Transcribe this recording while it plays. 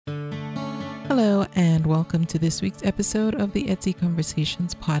Hello, and welcome to this week's episode of the Etsy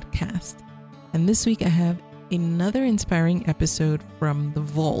Conversations podcast. And this week I have another inspiring episode from the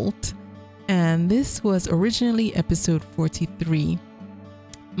vault. And this was originally episode 43.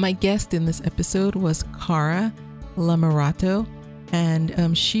 My guest in this episode was Kara Lamerato,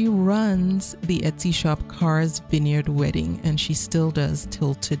 and she runs the Etsy shop Kara's Vineyard Wedding, and she still does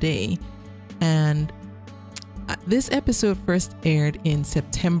till today. And this episode first aired in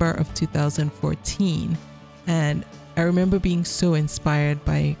September of 2014, and I remember being so inspired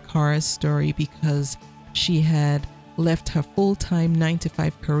by Kara's story because she had left her full-time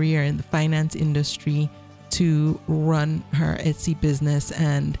 9-to-5 career in the finance industry to run her Etsy business,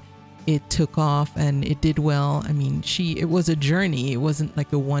 and it took off and it did well. I mean, it was a journey. It wasn't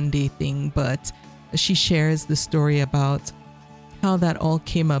like a one-day thing, but she shares the story about how that all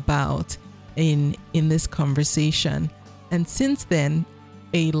came about in this conversation. And since then,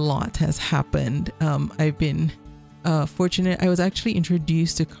 a lot has happened. I've been fortunate. I was actually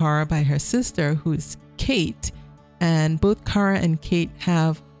introduced to Kara by her sister, who's Kate, and both Kara and Kate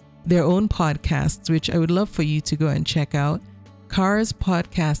have their own podcasts, which I would love for you to go and check out. Kara's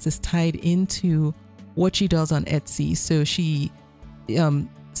podcast is tied into what she does on Etsy. So she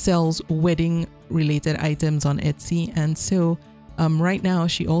sells wedding related items on Etsy, and so right now,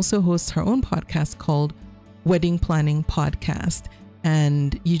 she also hosts her own podcast called Wedding Planning Podcast.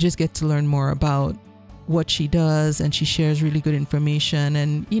 And you just get to learn more about what she does, and she shares really good information.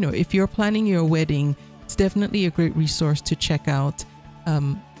 And, you know, if you're planning your wedding, it's definitely a great resource to check out.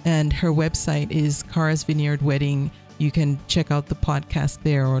 And her website is Kara's Vineyard Wedding. You can check out the podcast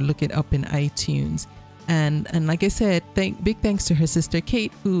there or look it up in iTunes. And like I said, big thanks to her sister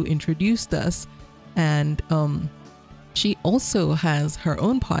Kate, who introduced us. And she also has her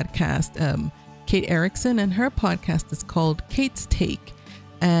own podcast, Kate Erickson, and her podcast is called Kate's Take.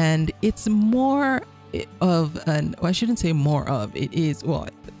 And it's more of I shouldn't say more of, it is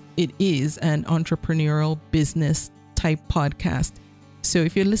an entrepreneurial business type podcast. So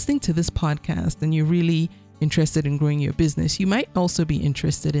if you're listening to this podcast and you're really interested in growing your business, you might also be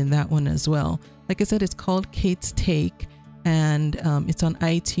interested in that one as well. Like I said, it's called Kate's Take, and it's on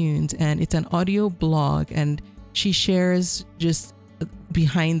iTunes, and it's an audio blog, and she shares just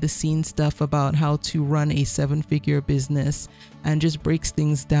behind the scenes stuff about how to run a 7-figure business, and just breaks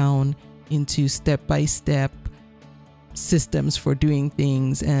things down into step-by-step systems for doing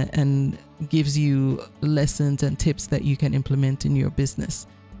things, and gives you lessons and tips that you can implement in your business.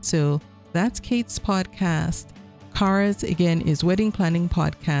 So that's Kate's podcast. Kara's, again, is Wedding Planning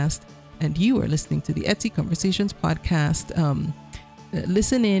Podcast, and you are listening to the Etsy Conversations podcast.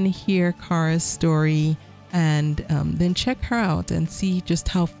 Listen in, hear Kara's story, and then check her out and see just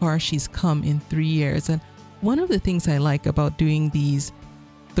how far she's come in 3 years. And one of the things I like about doing these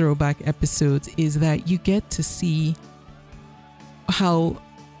throwback episodes is that you get to see how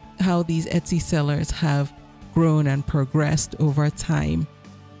these Etsy sellers have grown and progressed over time.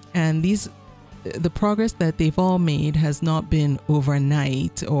 And the progress that they've all made has not been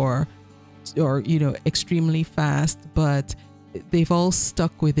overnight or extremely fast, but they've all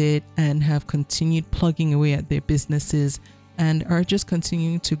stuck with it and have continued plugging away at their businesses and are just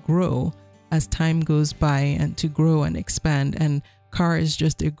continuing to grow as time goes by, and to grow and expand. And Kara is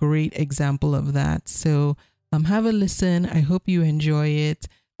just a great example of that. So have a listen. I hope you enjoy it.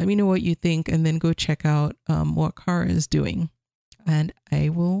 Let me know what you think, and then go check out what Kara is doing. And I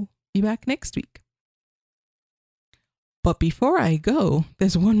will be back next week. But before I go,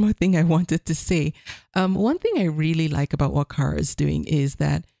 there's one more thing I wanted to say. One thing I really like about what Kara is doing is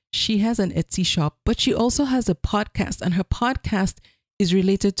that she has an Etsy shop, but she also has a podcast, and her podcast is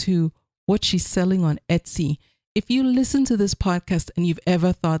related to what she's selling on Etsy. If you listen to this podcast and you've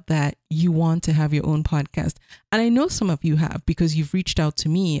ever thought that you want to have your own podcast, and I know some of you have because you've reached out to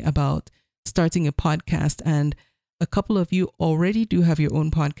me about starting a podcast, and a couple of you already do have your own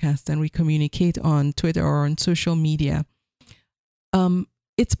podcast, and we communicate on Twitter or on social media.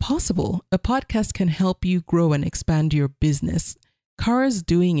 It's possible. A podcast can help you grow and expand your business. Kara's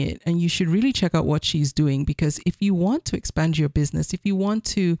doing it, and you should really check out what she's doing, because if you want to expand your business, if you want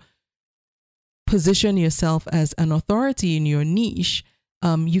to position yourself as an authority in your niche,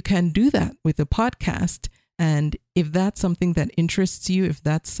 you can do that with a podcast. And if that's something that interests you, if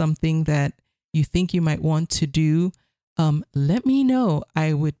that's something that you think you might want to do, let me know.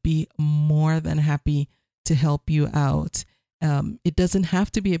 I would be more than happy to help you out. It doesn't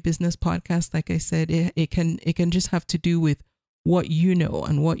have to be a business podcast. Like I said, it can just have to do with what you know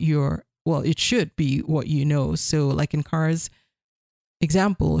and it should be what you know. So like in Kara's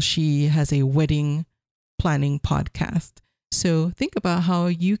example, she has a wedding planning podcast. So think about how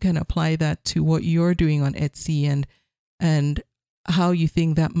you can apply that to what you're doing on Etsy and how you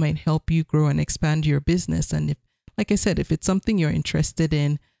think that might help you grow and expand your business. And if, like I said, if it's something you're interested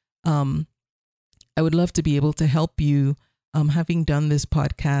in, I would love to be able to help you. Having done this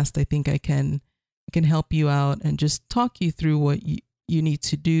podcast, I think I can help you out and just talk you through what you need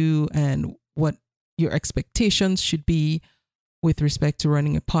to do and what your expectations should be with respect to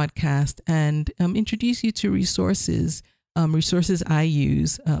running a podcast, and introduce you to resources I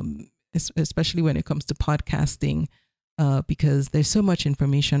use, especially when it comes to podcasting, because there's so much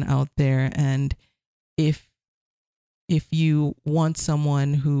information out there. And if you want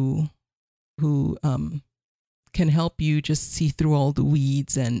someone who can help you just see through all the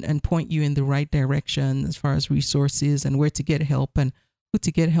weeds and point you in the right direction as far as resources and where to get help and who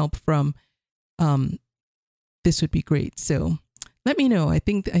to get help from, this would be great. So let me know. I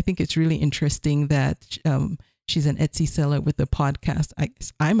think it's really interesting that she's an Etsy seller with a podcast.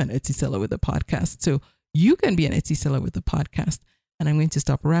 I'm an Etsy seller with a podcast. So you can be an Etsy seller with a podcast. And I'm going to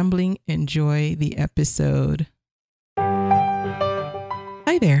stop rambling. Enjoy the episode.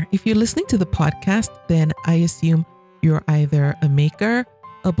 Hi there. If you're listening to the podcast, then I assume you're either a maker,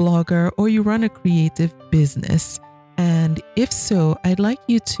 a blogger, or you run a creative business. And if so, I'd like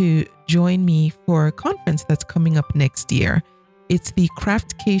you to join me for a conference that's coming up next year. It's the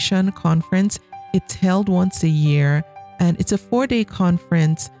Craftcation Conference. It's held once a year, and it's a 4-day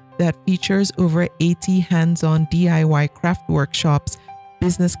conference that features over 80 hands-on DIY craft workshops,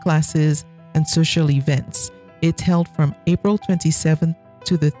 business classes, and social events. It's held from April 27th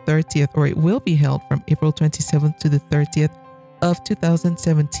to the 30th, or it will be held from April 27th to the 30th of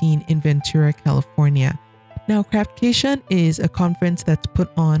 2017 in Ventura, California. Now, Craftcation is a conference that's put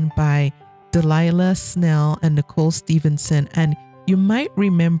on by Delilah Snell and Nicole Stevenson, and you might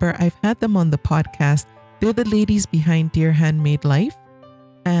remember I've had them on the podcast. They're the ladies behind Dear Handmade Life,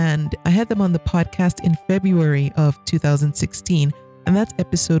 and I had them on the podcast in February of 2016, and that's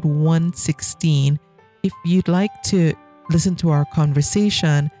episode 116. If you'd like to listen to our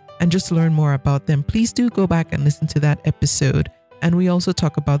conversation and just learn more about them, please do go back and listen to that episode. And we also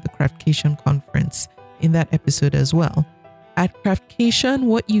talk about the Craftcation Conference in that episode as well. At Craftcation,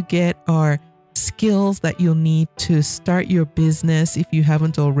 what you get are skills that you'll need to start your business if you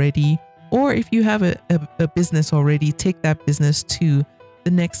haven't already, or if you have a business already, take that business to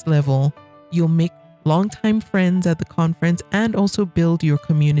the next level. You'll make longtime friends at the conference and also build your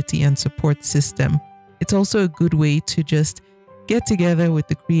community and support system. It's also a good way to just get together with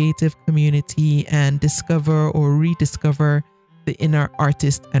the creative community and discover or rediscover the inner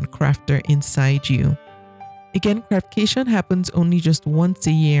artist and crafter inside you. Again, Craftcation happens only just once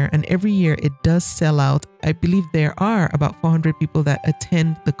a year, and every year it does sell out. I believe there are about 400 people that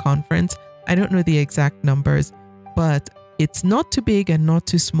attend the conference. I don't know the exact numbers, but it's not too big and not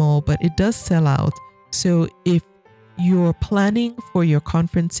too small, but it does sell out. So if you're planning for your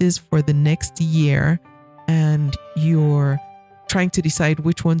conferences for the next year and you're trying to decide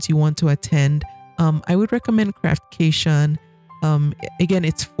which ones you want to attend, I would recommend Craftcation. Again,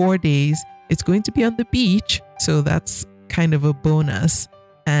 it's 4 days. It's going to be on the beach, so that's kind of a bonus.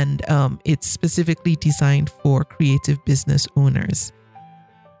 And it's specifically designed for creative business owners.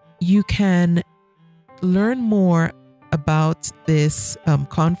 You can learn more about this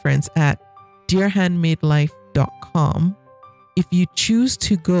conference at dearhandmadelife.com. If you choose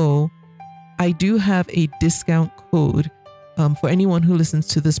to go, I do have a discount code for anyone who listens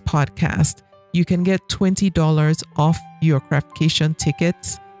to this podcast. You can get $20 off your Craftcation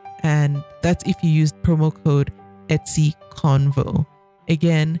tickets, and that's if you use promo code Etsy Convo.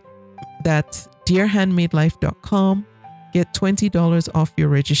 Again, that's dearhandmadelife.com. Get $20 off your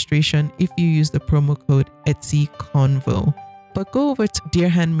registration if you use the promo code Etsy Convo. But go over to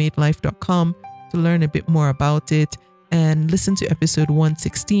dearhandmadelife.com to learn a bit more about it and listen to episode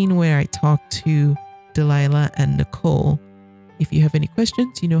 116 where I talk to Delilah and Nicole. If you have any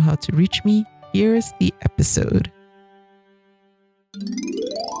questions, you know how to reach me. Here's the episode.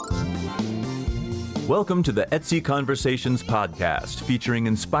 Welcome to the Etsy Conversations podcast, featuring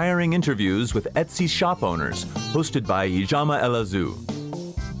inspiring interviews with Etsy shop owners, hosted by Ijama Elazu.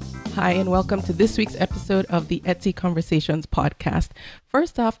 Hi, and welcome to this week's episode of the Etsy Conversations podcast.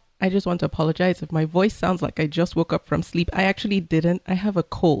 First off, I just want to apologize if my voice sounds like I just woke up from sleep. I actually didn't. I have a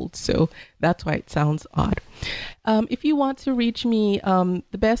cold, so that's why it sounds odd. If you want to reach me,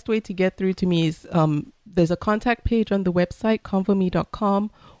 the best way to get through to me is there's a contact page on the website,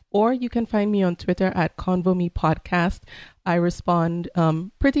 convome.com, or you can find me on Twitter at convomepodcast. I respond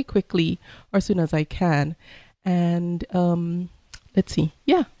pretty quickly or as soon as I can. And let's see.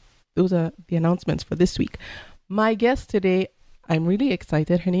 Yeah, those are the announcements for this week. My guest today, I'm really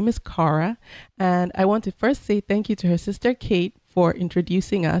excited. Her name is Kara, and I want to first say thank you to her sister Kate for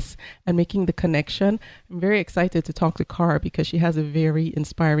introducing us and making the connection. I'm very excited to talk to Kara because she has a very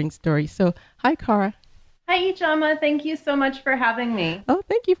inspiring story. So, hi, Kara. Hi, Ijama. Thank you so much for having me. Oh,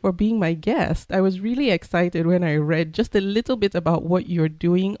 thank you for being my guest. I was really excited when I read just a little bit about what you're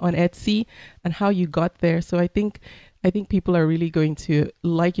doing on Etsy and how you got there. So I think people are really going to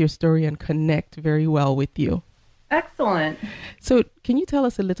like your story and connect very well with you. Excellent. So can you tell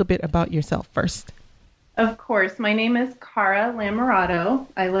us a little bit about yourself first? Of course. My name is Kara Lamerato.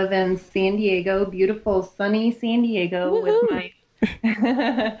 I live in San Diego, beautiful, sunny San Diego. Woohoo!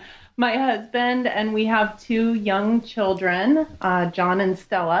 With my husband, and we have 2 young children, John and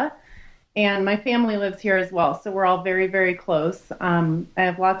Stella, and my family lives here as well. So we're all very, very close. I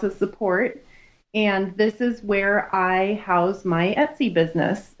have lots of support, and this is where I house my Etsy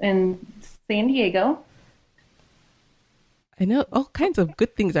business in San Diego. I know all kinds of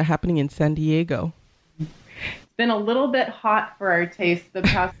good things are happening in San Diego. It's been a little bit hot for our taste the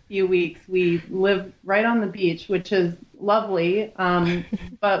past few weeks. We live right on the beach, which is lovely.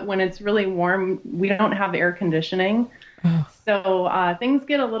 But when it's really warm, we don't have air conditioning. Oh. So things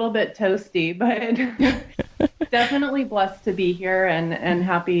get a little bit toasty, but definitely blessed to be here and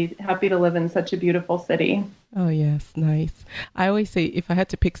happy to live in such a beautiful city. Oh, yes. Nice. I always say if I had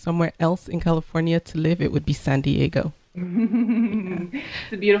to pick somewhere else in California to live, it would be San Diego.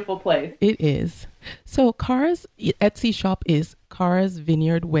 It's a beautiful place. It is. So Kara's Etsy shop is Kara's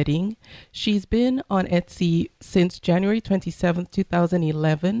Vineyard Wedding. She's been on Etsy since January 27th,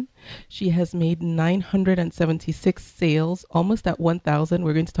 2011. She has made 976 sales, almost at 1,000.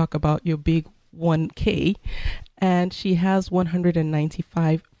 We're going to talk about your big 1K. And she has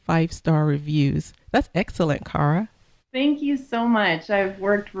 195 5-star reviews. That's excellent, Kara. Thank you so much. I've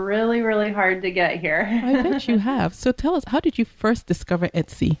worked really, really hard to get here. I bet you have. So tell us, how did you first discover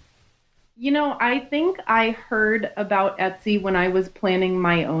Etsy? You know, I think I heard about Etsy when I was planning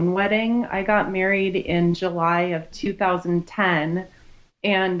my own wedding. I got married in July of 2010,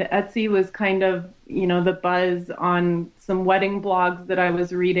 and Etsy was kind of, the buzz on some wedding blogs that I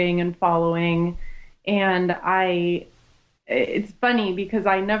was reading and following. And it's funny because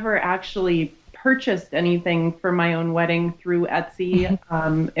I never actually purchased anything for my own wedding through Etsy.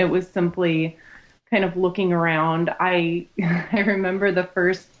 It was simply kind of looking around. I remember the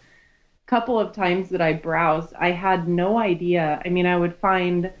first couple of times that I browsed, I had no idea. I mean, I would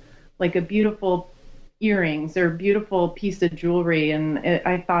find like a beautiful earrings or beautiful piece of jewelry, and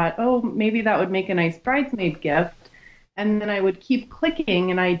I thought, oh, maybe that would make a nice bridesmaid gift. And then I would keep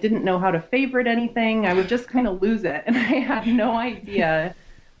clicking, and I didn't know how to favorite anything. I would just kind of lose it, and I had no idea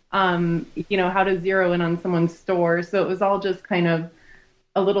how to zero in on someone's store. So it was all just kind of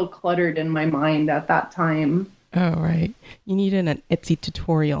a little cluttered in my mind at that time. Oh, right. You needed an Etsy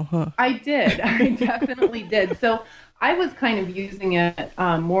tutorial, huh? I did. I definitely did. So I was kind of using it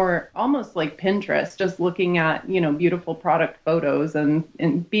more almost like Pinterest, just looking at, beautiful product photos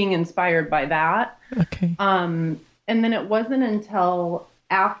and being inspired by that. Okay. And then it wasn't until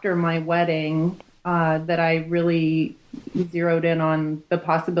after my wedding that I really zeroed in on the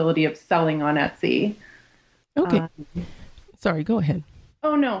possibility of selling on Etsy. Okay. Sorry, go ahead.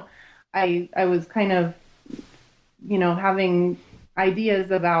 Oh, no. I was kind of, having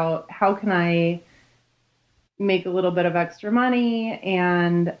ideas about how can I make a little bit of extra money.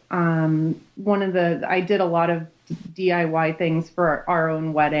 And I did a lot of DIY things for our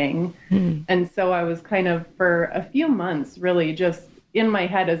own wedding. And so I was kind of, for a few months, really just in my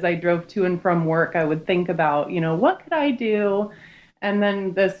head as I drove to and from work, I would think about, what could I do? And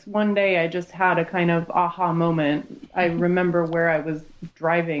then this one day I just had a kind of aha moment. I remember where I was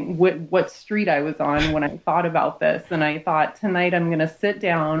driving, what street I was on when I thought about this. And I thought, tonight I'm going to sit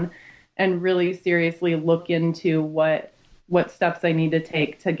down and really seriously look into what steps I need to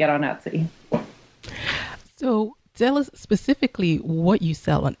take to get on Etsy. So tell us specifically what you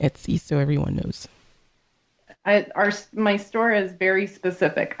sell on Etsy so everyone knows. My store is very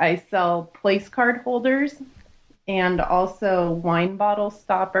specific. I sell place card holders and also wine bottle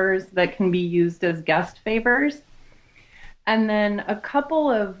stoppers that can be used as guest favors. And then a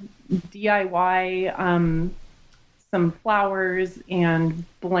couple of DIY, some flowers and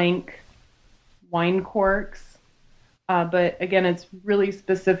blank wine corks. But again, it's really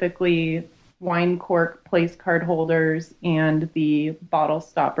specifically wine cork place card holders and the bottle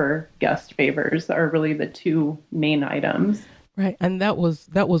stopper guest favors are really the 2 main items. Right. And that was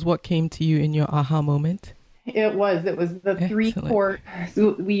what came to you in your aha moment? It was the Excellent. 3 cork.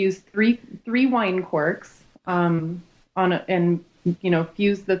 So we used three wine corks and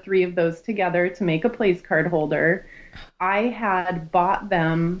fused the three of those together to make a place card holder. I had bought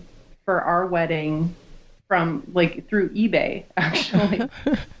them for our wedding from through eBay, actually.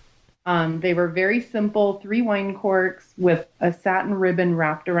 They were very simple, 3 wine corks with a satin ribbon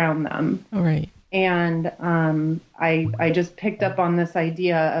wrapped around them. All right. And I just picked up on this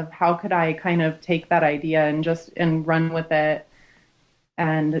idea of how could I kind of take that idea and run with it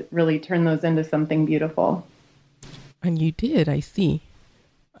and really turn those into something beautiful. And you did, I see.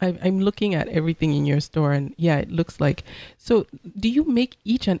 I'm looking at everything in your store, and yeah, it looks like. So do you make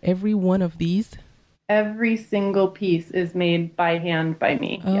each and every one of these? Every single piece is made by hand by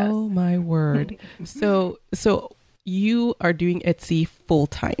me. Oh, yes. My word. So you are doing Etsy full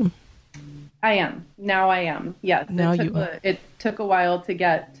time. I am. Now I am. Yes. Now it took a while to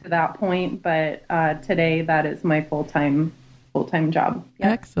get to that point, but today that is my full-time job.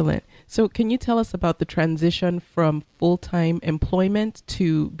 Yes. Excellent. So can you tell us about the transition from full-time employment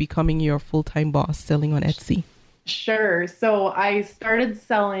to becoming your full-time boss selling on Etsy? Sure. So I started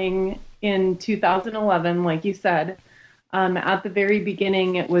selling in 2011, like you said. At the very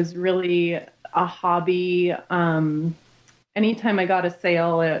beginning, it was really a hobby. Anytime I got a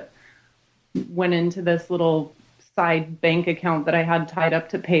sale, it went into this little side bank account that I had tied up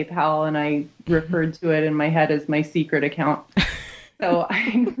to PayPal, and I referred to it in my head as my secret account. So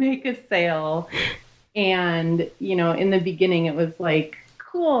I'd make a sale, and, in the beginning it was like,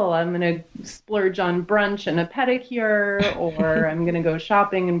 cool, I'm going to splurge on brunch and a pedicure, or I'm going to go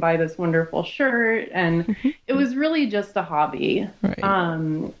shopping and buy this wonderful shirt. And it was really just a hobby. Right.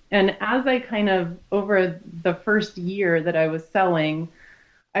 And as I kind of, over the first year that I was selling,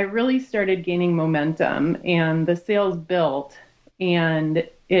 I really started gaining momentum, and the sales built, and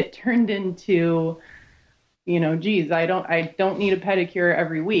it turned into, geez, I don't need a pedicure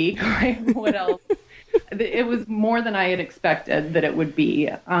every week. What else? It was more than I had expected that it would be.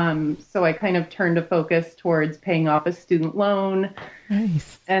 So I kind of turned a focus towards paying off a student loan.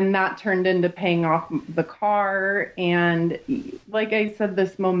 Nice. And that turned into paying off the car. And like I said,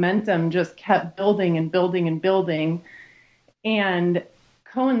 this momentum just kept building and building and building. And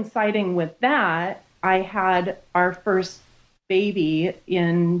coinciding with that, I had our first baby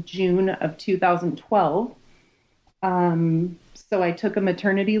in June of 2012. So I took a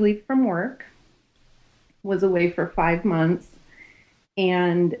maternity leave from work, was away for 5 months.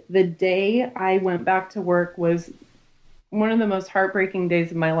 And the day I went back to work was one of the most heartbreaking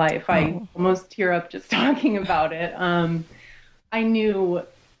days of my life. Oh. I almost tear up just talking about it. I knew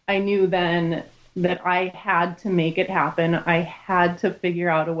then that I had to make it happen. I had to figure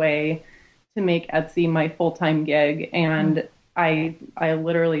out a way to make Etsy my full-time gig. And I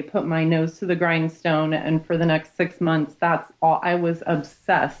literally put my nose to the grindstone. And for the next 6 months, that's all. I was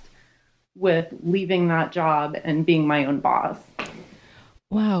obsessed with leaving that job and being my own boss.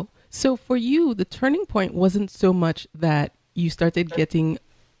 Wow. So for you, the turning point wasn't so much that you started getting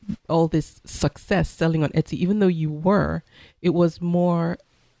all this success selling on Etsy, even though you were, it was more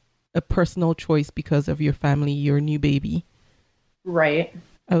a personal choice because of your family, your new baby. Right.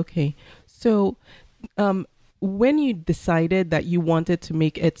 Okay. So, when you decided that you wanted to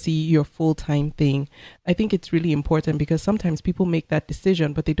make Etsy your full-time thing, I think it's really important because sometimes people make that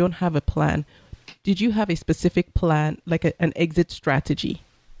decision, but they don't have a plan. Did you have a specific plan, like an exit strategy?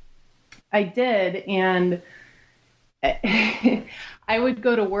 I did. And I would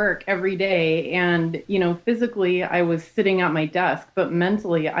go to work every day and, physically I was sitting at my desk, but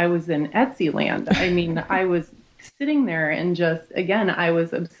mentally I was in Etsy land. I mean, I was sitting there and I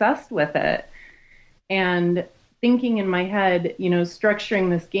was obsessed with it. And thinking in my head, structuring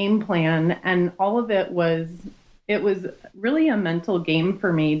this game plan, and all of it was really a mental game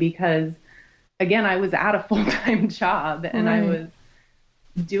for me because, again, I was at a full-time job and I was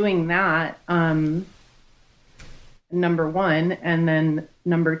doing that, number one. And then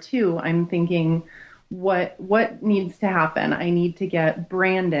number two, I'm thinking, what needs to happen? I need to get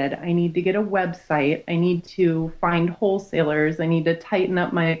branded. I need to get a website. I need to find wholesalers. I need to tighten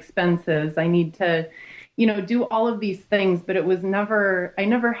up my expenses. I need to, do all of these things, but I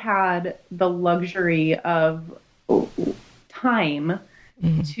never had the luxury of time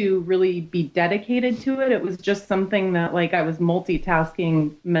to really be dedicated to it. It was just something that I was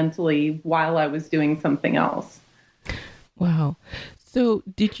multitasking mentally while I was doing something else. Wow. So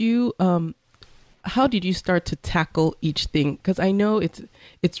how did you start to tackle each thing? Because I know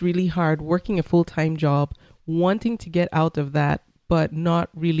it's really hard working a full-time job, wanting to get out of that, but not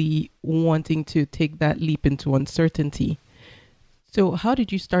really wanting to take that leap into uncertainty. So how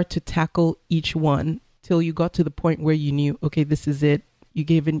did you start to tackle each one till you got to the point where you knew, okay, this is it.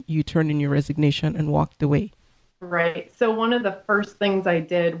 You turned in your resignation and walked away? Right. So one of the first things I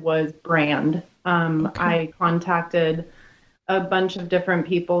did was brand. I contacted a bunch of different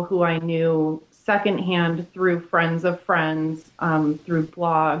people who I knew secondhand through friends of friends, through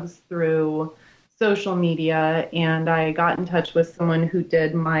blogs, through social media. And I got in touch with someone who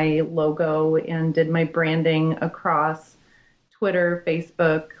did my logo and did my branding across Twitter,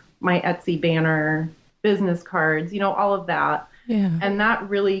 Facebook, my Etsy banner, business cards, all of that. Yeah. And that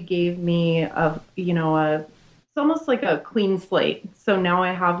really gave me it's almost like a clean slate. So now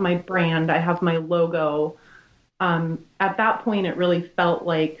I have my brand, I have my logo. At that point, it really felt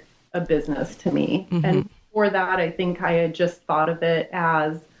like a business to me. Mm-hmm. And for that, I think I had just thought of it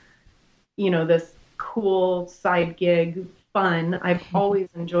as, this cool side gig, fun. I've always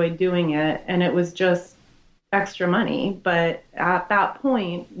enjoyed doing it. And it was just extra money. But at that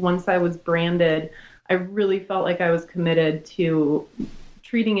point, once I was branded, I really felt like I was committed to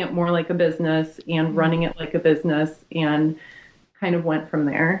treating it more like a business and running it like a business, and kind of went from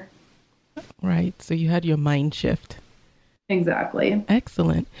there. Right. So you had your mind shift. Exactly.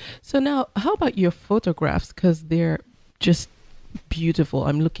 Excellent. So now, how about your photographs? Because they're just beautiful.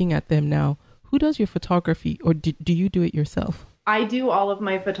 I'm looking at them now. Who does your photography, or do you do it yourself? I do all of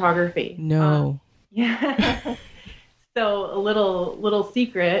my photography. No. Yeah. So a little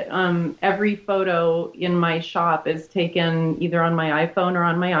secret, every photo in my shop is taken either on my iPhone or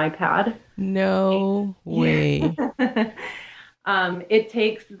on my iPad. No way.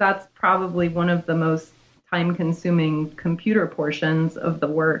 That's probably one of the most time-consuming computer portions of the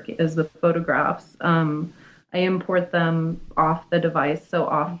work is the photographs. I import them off the device, so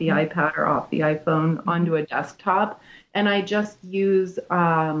off the iPad or off the iPhone onto a desktop, and I just use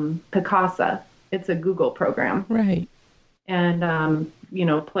Picasa. It's a Google program. Right. And,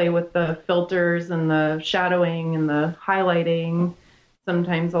 play with the filters and the shadowing and the highlighting.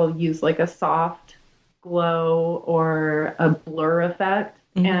 Sometimes I'll use like a soft glow or a blur effect.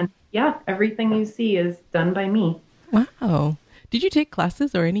 Mm-hmm. And yeah, everything you see is done by me. Wow. Did you take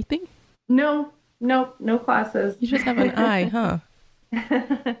classes or anything? No classes. You just have an eye, huh?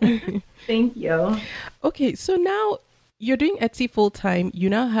 Thank you. Okay, so now you're doing Etsy full time. You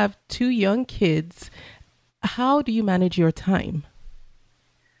now have 2 young kids. How do you manage your time?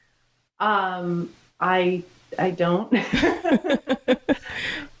 I don't.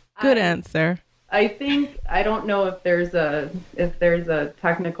 Good answer. I think, I don't know if there's a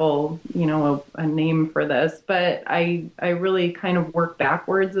technical, a name for this, but I really kind of work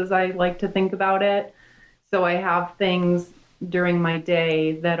backwards as I like to think about it. So I have things during my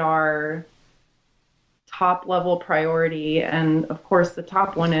day that are top level priority. And of course, the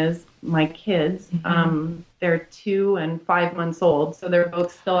top one is my kids. Mm-hmm. They're 2 and 5 months old. So they're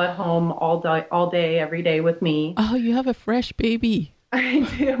both still at home all day, every day with me. Oh, you have a fresh baby. I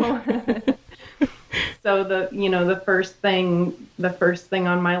do. So the first thing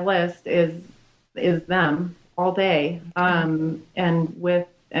on my list is them all day. And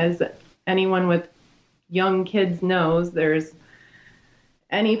as anyone with young kids knows, there's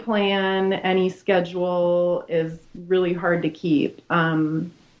any plan, any schedule is really hard to keep.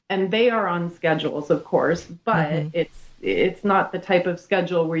 And they are on schedules, of course, but it's not the type of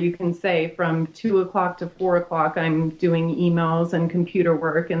schedule where you can say from 2:00 to 4:00, I'm doing emails and computer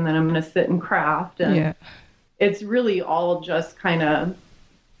work, and then I'm going to sit and craft. And it's really all just kind of,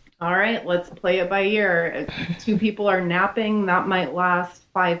 all right, let's play it by ear. 2 people are napping. That might last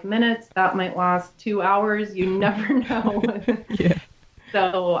 5 minutes. That might last 2 hours. You never know. Yeah.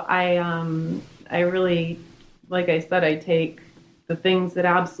 So I really, like I said, I take the things that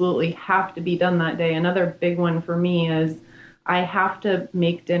absolutely have to be done that day. Another big one for me is I have to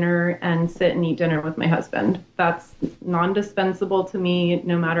make dinner and sit and eat dinner with my husband. That's non-dispensable to me,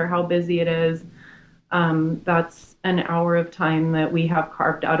 no matter how busy it is. That's an hour of time that we have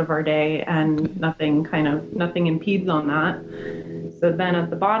carved out of our day, and nothing impedes on that. So then at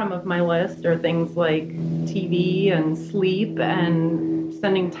the bottom of my list are things like TV and sleep and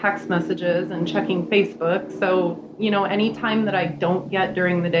sending text messages and checking Facebook. So, any time that I don't get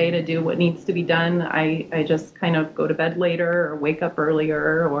during the day to do what needs to be done, I just kind of go to bed later or wake up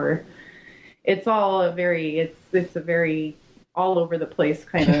earlier, or it's all a very all over the place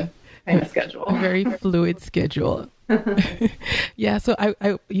kind of schedule. A very fluid schedule. Yeah, so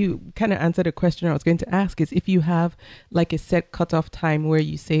you kind of answered a question I was going to ask, is if you have like a set cutoff time where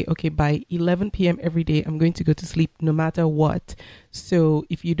you say, okay, by 11 p.m. every day, I'm going to go to sleep no matter what. So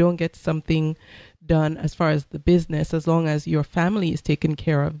if you don't get something done as far as the business, as long as your family is taken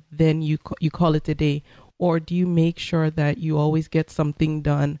care of, then you call it a day. Or do you make sure that you always get something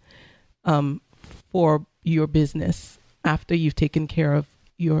done for your business after you've taken care of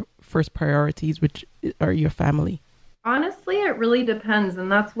your first priorities, which are your family? Honestly, it really depends.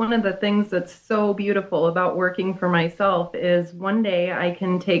 And that's one of the things that's so beautiful about working for myself is one day I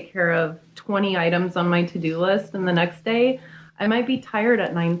can take care of 20 items on my to-do list, and the next day I might be tired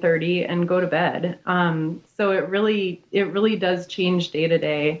at 9:30 and go to bed. So it really does change day to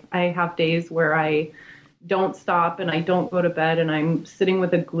day. I have days where I don't stop and I don't go to bed and I'm sitting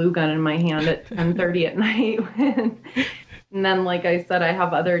with a glue gun in my hand at 10:30 at night. And then, like I said, I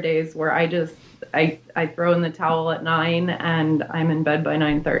have other days where I throw in the towel at 9 and I'm in bed by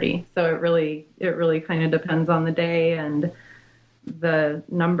 9:30. So it really kind of depends on the day and the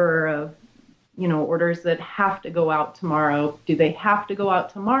number of, orders that have to go out tomorrow. Do they have to go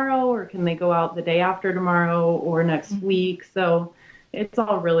out tomorrow, or can they go out the day after tomorrow or next week? So it's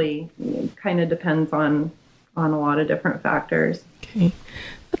all really kind of depends on a lot of different factors. Okay.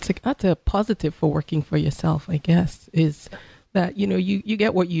 That's a positive for working for yourself, I guess, is that, you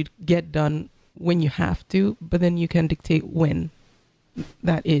get what you get done when you have to, but then you can dictate when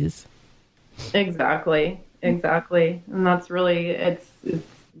that is. Exactly. And that's really, it's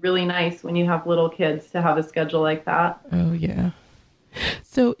really nice when you have little kids to have a schedule like that. Oh, yeah.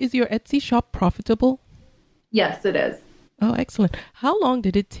 So is your Etsy shop profitable? Yes, it is. Oh, excellent. How long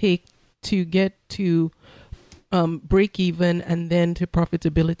did it take to get to break even and then to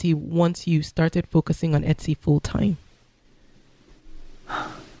profitability once you started focusing on Etsy full time?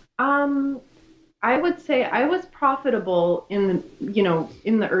 I would say I was profitable in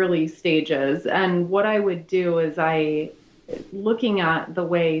the early stages. And what I would do is looking at the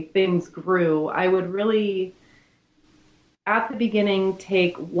way things grew, I would really, at the beginning,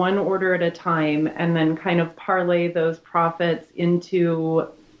 take one order at a time and then kind of parlay those profits into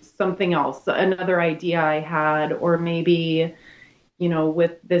something else, another idea I had, or maybe,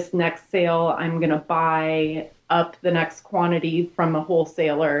 with this next sale, I'm going to buy up the next quantity from a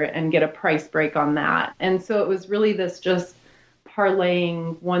wholesaler and get a price break on that. And so it was really this just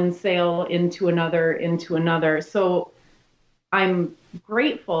parlaying one sale into another. So I'm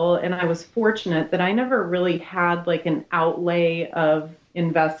grateful and I was fortunate that I never really had like an outlay of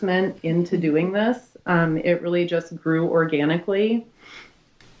investment into doing this. It really just grew organically.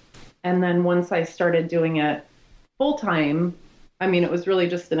 And then once I started doing it full time, it was really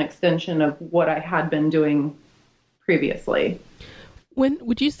just an extension of what I had been doing previously. When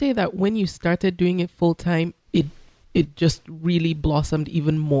would you say that when you started doing it full time, it just really blossomed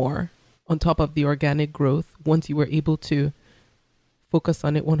even more on top of the organic growth once you were able to focus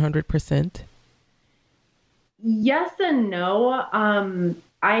on it 100%? Yes and no.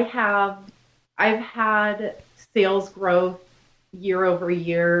 I've had sales growth year over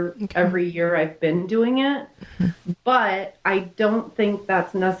year. Okay. Every year I've been doing it, but I don't think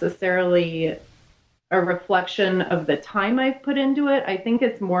that's necessarily a reflection of the time I've put into it. I think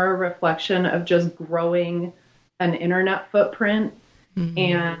it's more a reflection of just growing an internet footprint.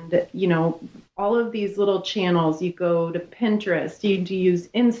 And, all of these little channels. You go to Pinterest, you use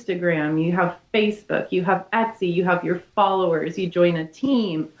Instagram, you have Facebook, you have Etsy, you have your followers, you join a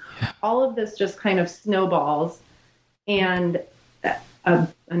team. All of this just kind of snowballs. And an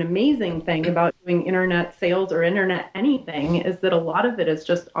amazing thing about doing internet sales or internet anything is that a lot of it is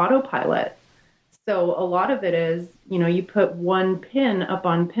just autopilot. So a lot of it is, you put one pin up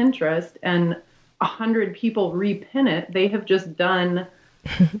on Pinterest and 100 people repin it. They have just done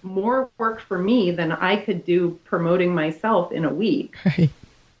more work for me than I could do promoting myself in a week. Right.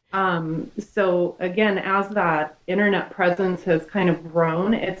 So again, as that internet presence has kind of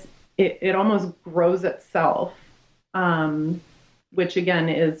grown, it almost grows itself, which again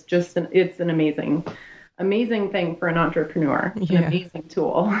is just it's an amazing thing for an entrepreneur, an amazing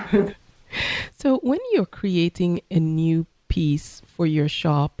tool. So when you're creating a new piece for your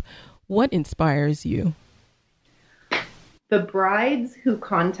shop, what inspires you? The brides who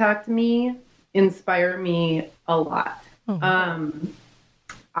contact me inspire me a lot. Oh.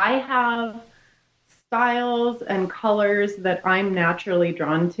 I have styles and colors that I'm naturally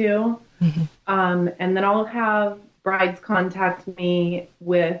drawn to. And then I'll have brides contact me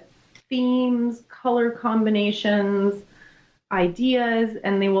with themes, color combinations, ideas,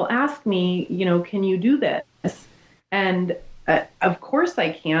 and they will ask me, can you do this? And of course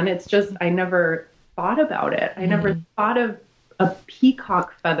I can. It's just I never thought about it. I never thought of a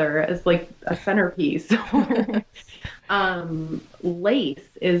peacock feather as like a centerpiece. Lace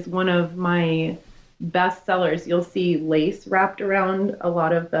is one of my best sellers. You'll see lace wrapped around a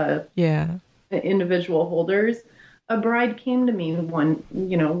lot of the individual holders. A bride came to me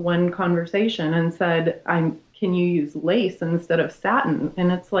one conversation and said, can you use lace instead of satin?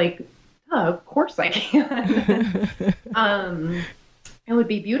 And it's like, of course I can. It would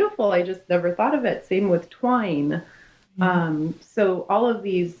be beautiful. I just never thought of it. Same with twine. So all of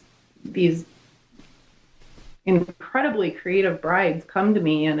these incredibly creative brides come to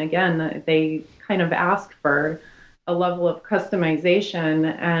me, and again, they kind of ask for a level of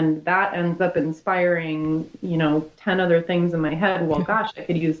customization, and that ends up inspiring, 10 other things in my head. Well, gosh, I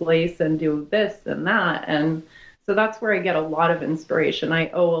could use lace and do this and that. And so that's where I get a lot of inspiration. I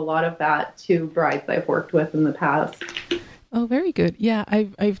owe a lot of that to brides I've worked with in the past. Oh, very good. Yeah,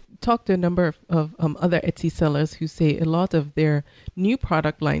 I've talked to a number of other Etsy sellers who say a lot of their new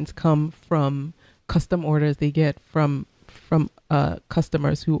product lines come from custom orders they get from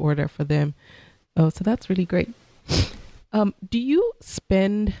customers who order for them. Oh, so that's really great. Do you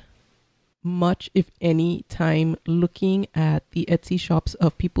spend much, if any, time looking at the Etsy shops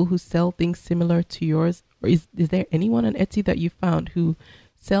of people who sell things similar to yours? Or is there anyone on Etsy that you found who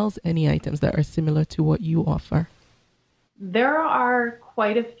sells any items that are similar to what you offer? There are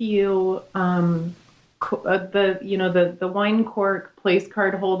quite a few. The wine cork place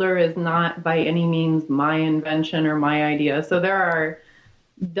card holder is not by any means my invention or my idea. So there are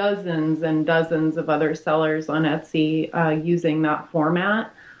dozens and dozens of other sellers on Etsy using that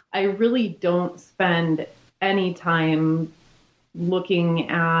format. I really don't spend any time looking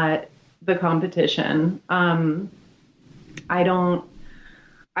at the competition. I don't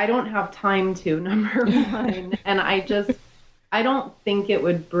have time to, number one, and I don't think it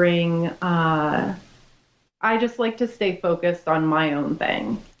would bring. I just like to stay focused on my own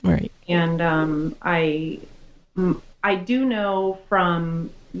thing, right? And I do know from,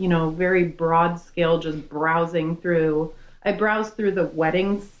 very broad scale, just browsing through. I browse through the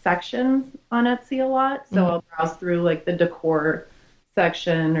wedding sections on Etsy a lot. So I'll browse through like the decor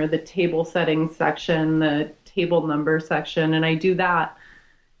section or the table setting section, the table number section. And I do that.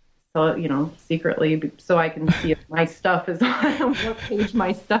 So, secretly, so I can see if my stuff is on, what page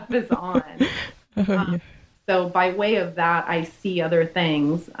my stuff is on. Yeah. So by way of that, I see other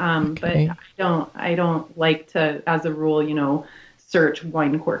things. Okay. But I don't like to, as a rule, search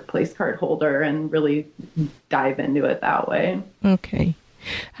wine cork place card holder and really dive into it that way. Okay.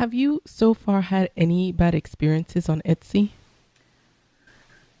 Have you so far had any bad experiences on Etsy?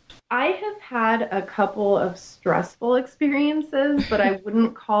 I have had a couple of stressful experiences, but I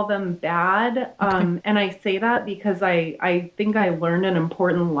wouldn't call them bad. And I say that because I think I learned an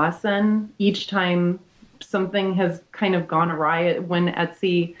important lesson each time something has kind of gone awry. When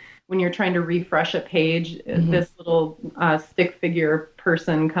you're trying to refresh a page, this little stick figure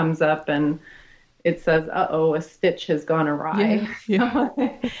person comes up and it says, "Uh-oh, a stitch has gone awry." Yeah.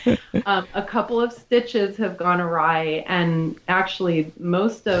 A couple of stitches have gone awry, and actually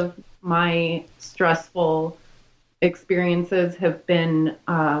most of my stressful experiences have been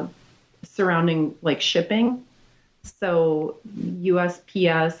surrounding like shipping. So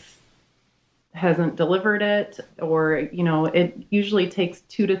USPS hasn't delivered it, or, it usually takes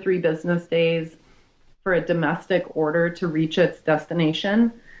 2 to 3 business days for a domestic order to reach its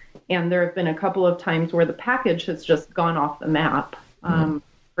destination. And there have been a couple of times where the package has just gone off the map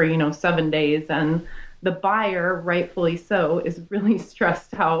for, 7 days. And the buyer, rightfully so, is really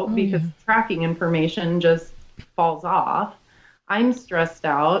stressed out because tracking information just falls off. I'm stressed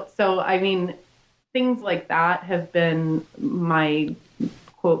out. So, things like that have been my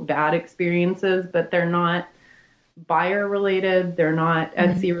quote bad experiences, but they're not buyer related, they're not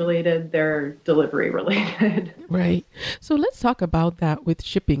Etsy related, they're delivery related. Right. So let's talk about that with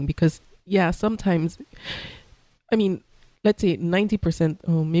shipping, because sometimes, let's say 90%,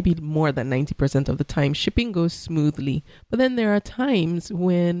 or maybe more than 90% of the time, shipping goes smoothly. But then there are times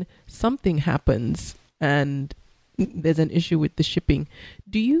when something happens and there's an issue with the shipping.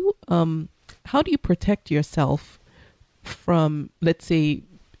 Do you, how do you protect yourself from, let's say,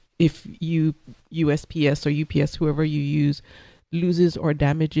 if USPS or UPS, whoever you use, loses or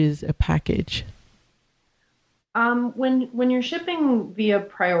damages a package? When you're shipping via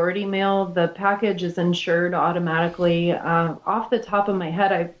priority mail, the package is insured automatically. Off the top of my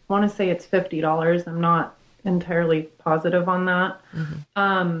head, I want to say it's $50. I'm not entirely positive on that.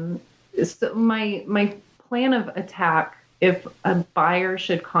 So my plan of attack, if a buyer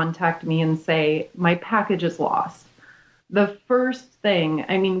should contact me and say, my package is lost, the first thing,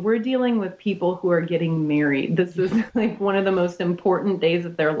 we're dealing with people who are getting married. This is like one of the most important days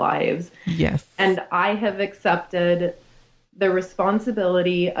of their lives. Yes. And I have accepted the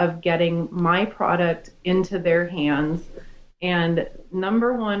responsibility of getting my product into their hands. And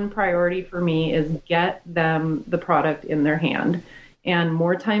number one priority for me is get them the product in their hand. And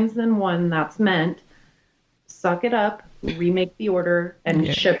more times than one, that's meant suck it up, remake the order,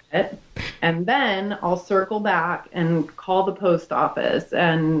 and ship it. And then I'll circle back and call the post office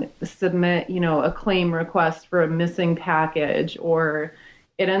and submit, a claim request for a missing package, or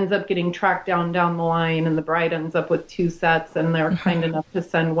it ends up getting tracked down the line and the bride ends up with 2 sets and they're kind enough to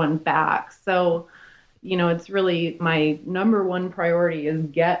send one back. So, it's really my number one priority is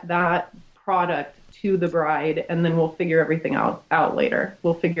get that product to the bride, and then we'll figure everything out later.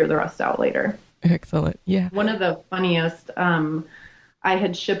 We'll figure the rest out later. Excellent. Yeah. One of the funniest, I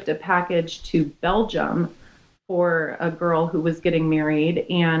had shipped a package to Belgium for a girl who was getting married,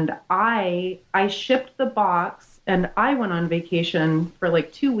 and I shipped the box and I went on vacation for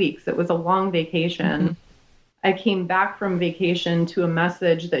like 2 weeks. It was a long vacation. Mm-hmm. I came back from vacation to a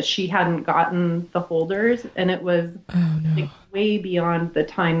message that she hadn't gotten the holders, and it was like way beyond the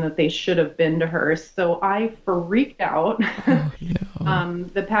time that they should have been to her. So I freaked out. Oh, no.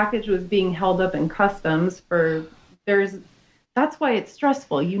 The package was being held up in customs that's why it's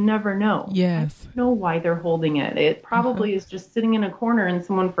stressful. You never know. Yes. I don't know why they're holding it. It probably is just sitting in a corner and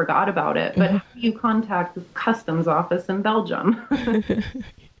someone forgot about it. But how do you contact the customs office in Belgium?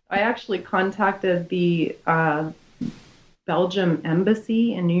 I actually contacted the Belgium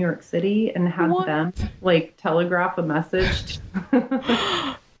embassy in New York City and had them telegraph a message.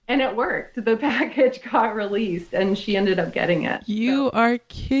 And it worked. The package got released and she ended up getting it. You are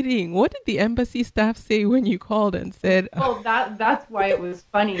kidding. What did the embassy staff say when you called and said? Well, that's why it was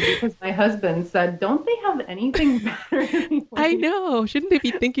funny, because my husband said, don't they have anything better? I know. Shouldn't they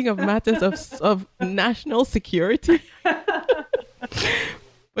be thinking of matters of national security?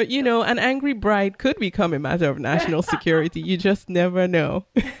 But, an angry bride could become a matter of national security. You just never know.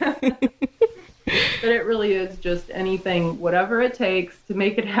 But it really is just anything, whatever it takes to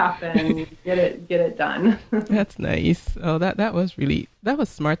make it happen, get it done. That's nice. Oh, that was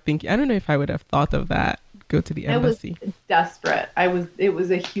smart thinking. I don't know if I would have thought of that. Go to the embassy. I was desperate. It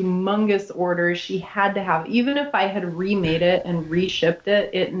was a humongous order. She had to have, even if I had remade it and reshipped it,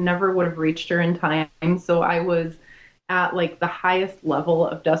 it never would have reached her in time. So I was at like the highest level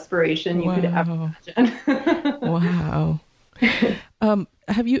of desperation you could ever imagine. Wow.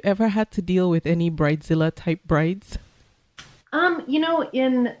 Have you ever had to deal with any Bridezilla type brides?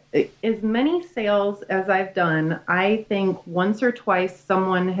 In as many sales as I've done, I think once or twice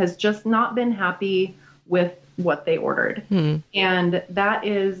someone has just not been happy with what they ordered. And that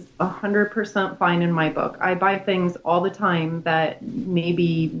is 100% fine in my book. I buy things all the time that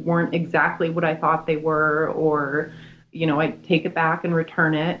maybe weren't exactly what I thought they were, or I take it back and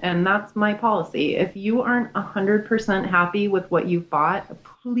return it. And that's my policy. If you aren't 100% happy with what you've bought,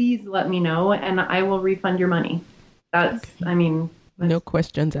 please let me know and I will refund your money. No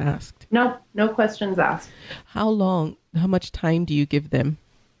questions asked. No questions asked. How much time do you give them?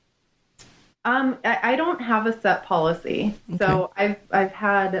 I don't have a set policy. Okay. So I've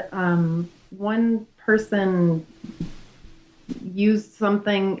had one person use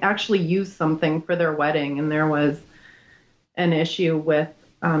something for their wedding, and there was an issue with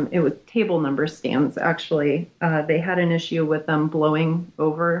it was table number stands. Actually, they had an issue with them blowing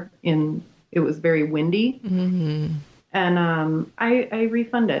over it was very windy. Mm-hmm. And I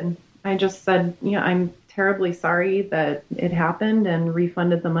refunded. I just said, I'm terribly sorry that it happened, and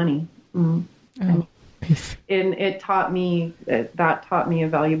refunded the money. Mm. And it taught me a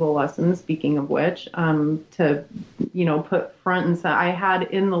valuable lesson. Speaking of which, to put front and center. I had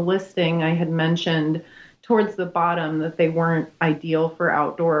in the listing, I had mentioned towards the bottom that they weren't ideal for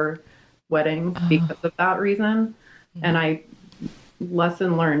outdoor weddings because of that reason. Mm-hmm. And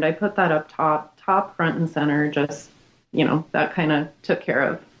lesson learned. I put that up top front and center. Just that kind of took care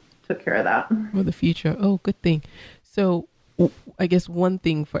of that for the future. Oh, good thing. So I guess one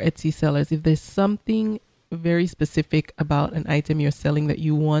thing for Etsy sellers, if there's something very specific about an item you're selling that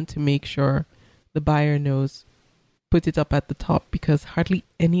you want to make sure the buyer knows, put it up at the top, because hardly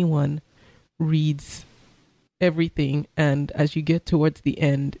anyone reads everything. And as you get towards the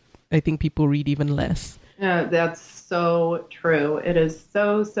end, I think people read even less. Yeah, that's so true. It is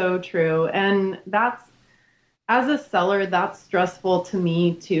so, so true. And as a seller, that's stressful to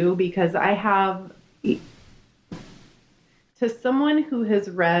me too, because I have... To someone who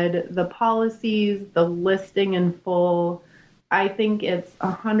has read the policies, the listing in full, I think it's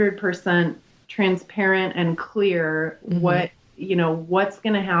 100% transparent and clear. Mm-hmm. What's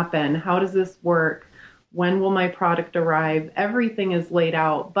going to happen? How does this work? When will my product arrive? Everything is laid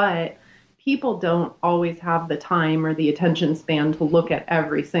out, but people don't always have the time or the attention span to look at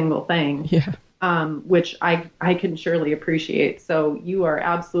every single thing. Yeah. Which I can surely appreciate. So you are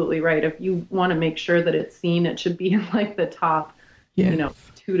absolutely right. If you want to make sure that it's seen, it should be in like the top, 2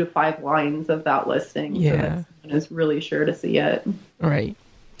 to 5 lines of that listing. Yeah. So that someone is really sure to see it. Right.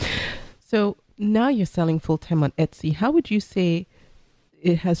 So now you're selling full time on Etsy. How would you say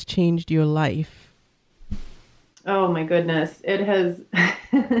it has changed your life? Oh my goodness. It has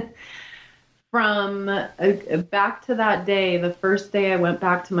from back to that day, the first day I went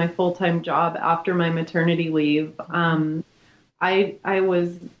back to my full-time job after my maternity leave. I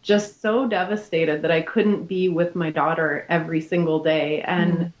was just so devastated that I couldn't be with my daughter every single day.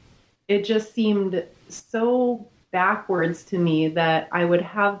 And it just seemed so backwards to me that I would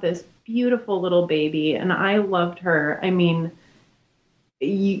have this beautiful little baby and I loved her. I mean,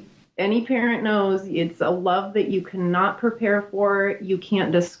 any parent knows it's a love that you cannot prepare for. You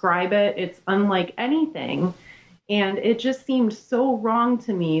can't describe it. It's unlike anything. And it just seemed so wrong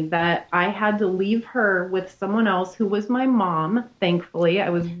to me that I had to leave her with someone else who was my mom. Thankfully, I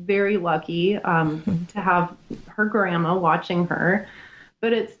was very lucky to have her grandma watching her.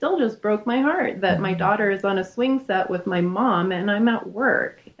 But it still just broke my heart that my daughter is on a swing set with my mom and I'm at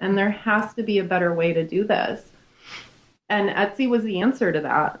work. And there has to be a better way to do this. And Etsy was the answer to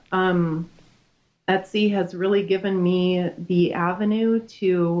that. Etsy has really given me the avenue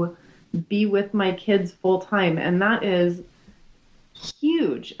to be with my kids full time. And that is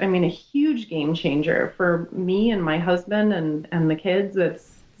huge. I mean, a huge game changer for me and my husband and the kids.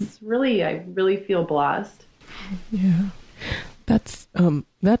 It's really, I really feel blessed. Yeah.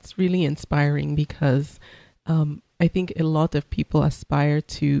 That's really inspiring because I think a lot of people aspire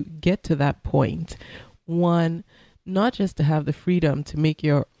to get to that point. One, not just to have the freedom to make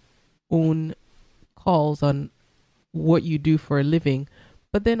your own calls on what you do for a living,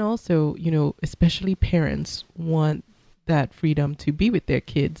 but then also, especially parents want that freedom to be with their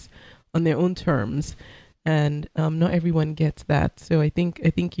kids on their own terms. And not everyone gets that. So I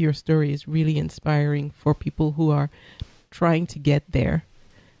think your story is really inspiring for people who are trying to get there.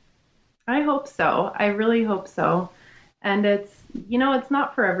 I hope so. I really hope so. And it's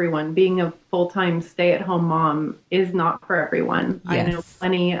not for everyone. Being a full-time stay-at-home mom is not for everyone. Yes. I know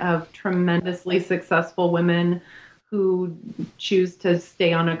plenty of tremendously successful women who choose to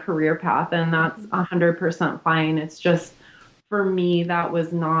stay on a career path, and that's 100% fine. It's just, for me, that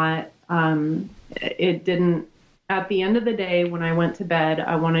was not, it didn't, at the end of the day, when I went to bed,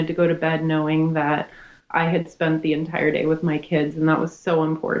 I wanted to go to bed knowing that I had spent the entire day with my kids, and that was so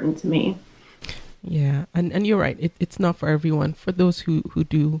important to me. Yeah, and you're right. It's not for everyone, for those who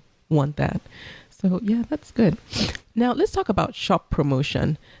do want that. So yeah, that's good. Now let's talk about shop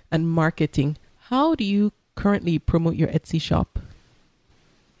promotion and marketing. How do you currently promote your Etsy shop?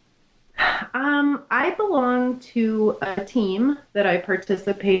 I belong to a team that I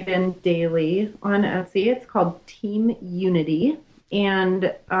participate in daily on Etsy. It's called Team Unity.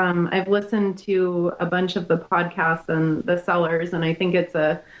 And I've listened to a bunch of the podcasts and the sellers, and I think it's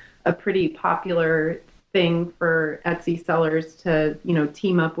a pretty popular thing for Etsy sellers to,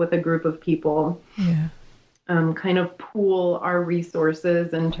 team up with a group of people. Yeah. Kind of pool our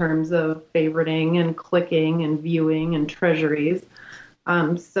resources in terms of favoriting and clicking and viewing and treasuries.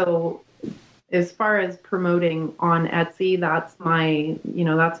 So as far as promoting on Etsy, that's my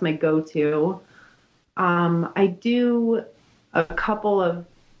go-to. I do a couple of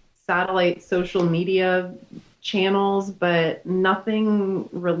satellite social media channels, but nothing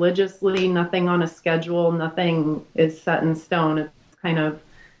religiously, nothing on a schedule, nothing is set in stone. It's kind of,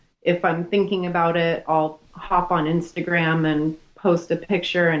 if I'm thinking about it, I'll hop on Instagram and post a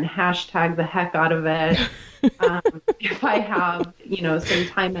picture and hashtag the heck out of it. If I have, some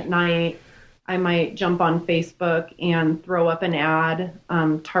time at night, I might jump on Facebook and throw up an ad,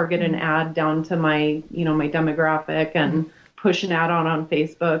 target an ad down to my, my demographic and push an ad on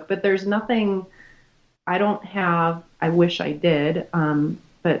Facebook. But there's nothing I don't have. I wish I did,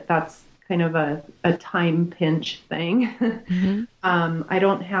 but that's kind of a time pinch thing. Mm-hmm. I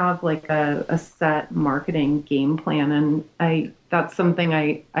don't have like a set marketing game plan, and that's something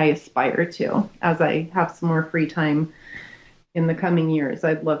I aspire to as I have some more free time in the coming years.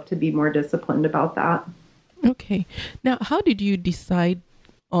 I'd love to be more disciplined about that. Okay. Now, how did you decide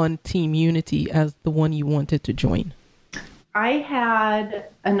on Team Unity as the one you wanted to join? I had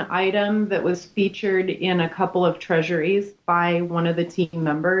an item that was featured in a couple of treasuries by one of the team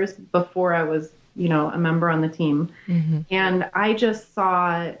members before I was, a member on the team. Mm-hmm. And I just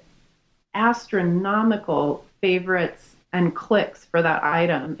saw astronomical favorites and clicks for that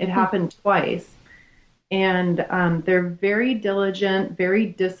item. It happened twice. And they're very diligent, very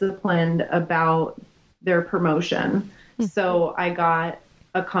disciplined about their promotion. Mm-hmm. So I got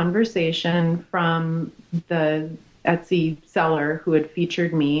a conversation from the Etsy seller who had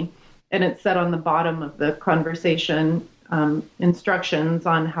featured me, and it said on the bottom of the conversation, instructions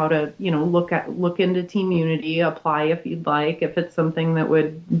on how to, look into Team Unity, apply if you'd like, if it's something that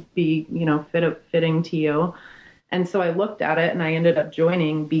would be, fitting to you. And so I looked at it and I ended up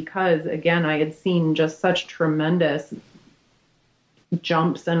joining because, again, I had seen just such tremendous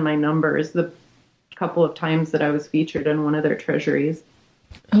jumps in my numbers the couple of times that I was featured in one of their treasuries.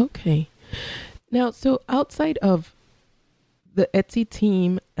 Okay. Now, so outside of the Etsy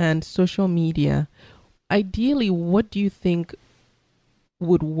team and social media, ideally, what do you think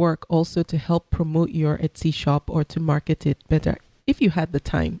would work also to help promote your Etsy shop or to market it better if you had the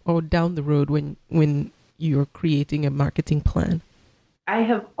time or down the road when you're creating a marketing plan? I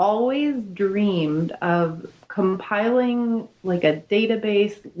have always dreamed of compiling like a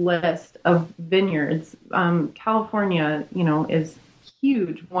database list of vineyards. California, is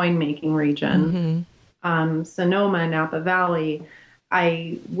huge winemaking region. Sonoma, Napa Valley.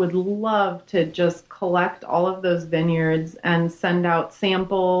 I would love to just collect all of those vineyards and send out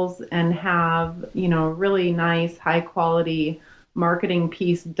samples and have, really nice, high quality marketing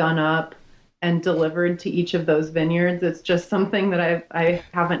piece done up and delivered to each of those vineyards. It's just something that I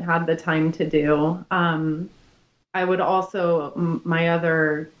haven't had the time to do. I would also, my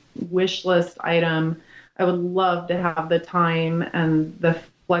other wish list item, I would love to have the time and the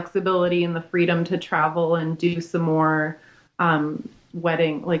flexibility and the freedom to travel and do some more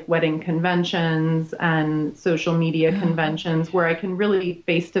wedding conventions and social media conventions where I can really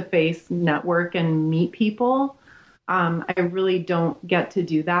face-to-face network and meet people. I really don't get to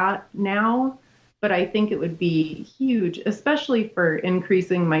do that now, but I think it would be huge, especially for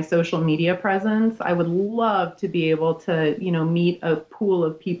increasing my social media presence. I would love to be able to, meet a pool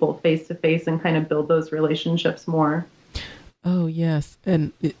of people face-to-face and kind of build those relationships more. Oh, yes.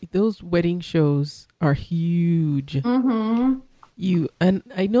 And those wedding shows are huge. Mm-hmm. And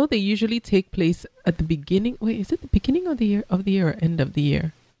I know they usually take place at the beginning. Wait, is it the beginning of the year or end of the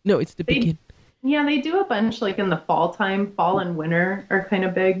year? No, it's the beginning. Yeah, they do a bunch like in the fall time. Fall and winter are kind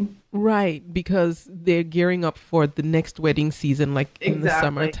of big. Right, because they're gearing up for the next wedding season, like in the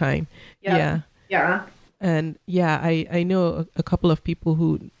summertime. Yep. Yeah. And I know a couple of people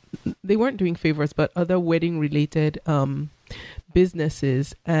who, they weren't doing favors, but other wedding related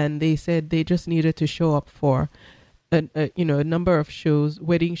businesses. And they said they just needed to show up for a number of shows,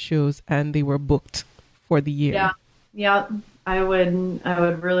 wedding shows, and they were booked for the year. Yeah. I would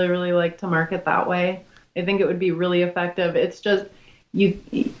really, really like to market that way. I think it would be really effective. It's just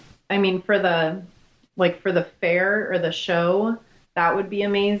for the fair or the show, that would be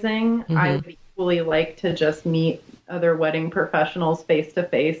amazing. Mm-hmm. I would equally like to just meet other wedding professionals face to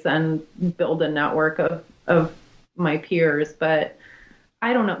face and build a network of my peers. But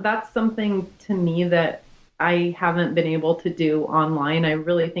I don't know. That's something to me that I haven't been able to do online. I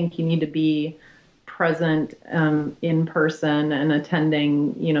really think you need to be present in person and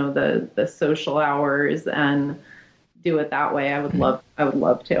attending, the social hours and do it that way. I would love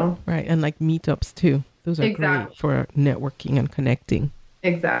to. Right. And like meetups too. Those are great for networking and connecting.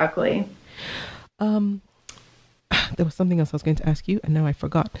 Exactly. There was something else I was going to ask you and now I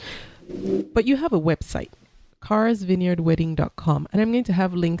forgot. But you have a website, karasvineyardwedding.com. And I'm going to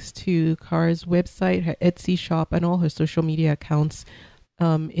have links to Kara's website, her Etsy shop, and all her social media accounts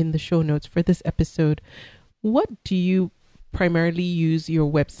in the show notes for this episode. What do you primarily use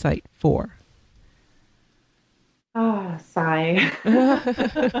your website for? Sigh.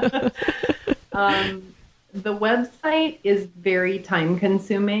 The website is very time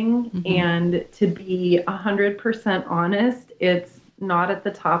consuming, mm-hmm. and to be 100% honest, it's not at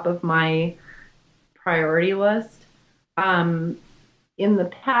the top of my priority list. In the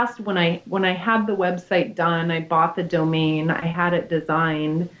past, when I had the website done, I bought the domain, I had it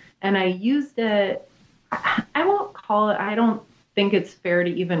designed, and I used it. I don't think it's fair to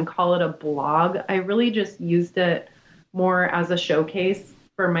even call it a blog. I really just used it more as a showcase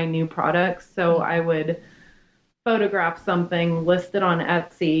for my new products. So I would photograph something, list it on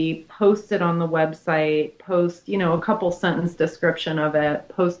Etsy, post it on the website, post, a couple sentence description of it,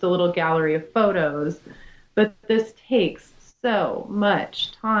 post a little gallery of photos. But this takes so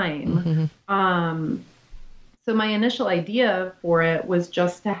much time. Mm-hmm. So my initial idea for it was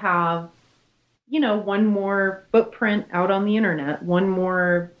just to have, one more footprint out on the internet, one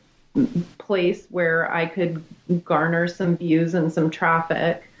more place where I could garner some views and some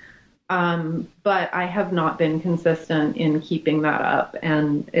traffic. But I have not been consistent in keeping that up.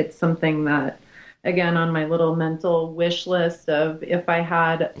 And it's something that, again, on my little mental wish list of if I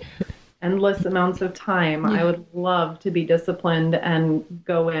had endless amounts of time, I would love to be disciplined and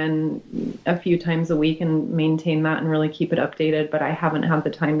go in a few times a week and maintain that and really keep it updated. But I haven't had the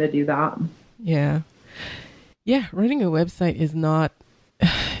time to do that. Yeah. Yeah, running a website is not,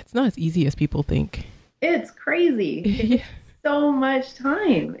 it's not as easy as people think. It's crazy. It's so much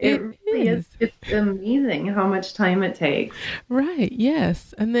time. It really is. It's amazing how much time it takes. Right.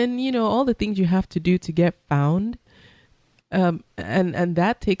 Yes. And then, all the things you have to do to get found. And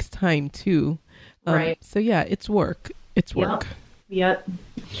that takes time too. Right. So yeah, it's work. It's work. Yep.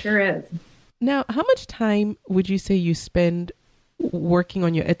 Sure is. Now, how much time would you say you spend working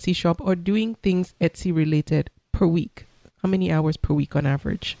on your Etsy shop or doing things Etsy related per week? How many hours per week on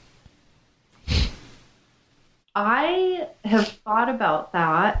average? I have thought about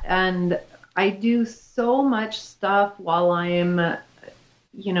that, and I do so much stuff while I'm,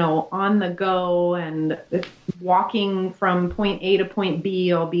 on the go and walking from point A to point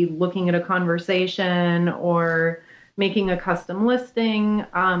B. I'll be looking at a conversation or making a custom listing.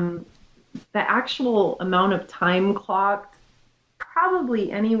 The actual amount of time clocked,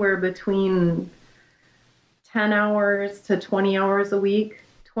 probably anywhere between 10 hours to 20 hours a week.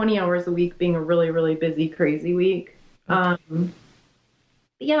 20 hours a week being a really, really busy, crazy week. Okay.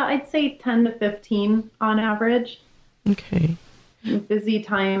 Yeah, I'd say 10 to 15 on average. Okay. Busy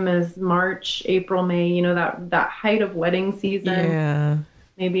time is March, April, May, that height of wedding season. Yeah.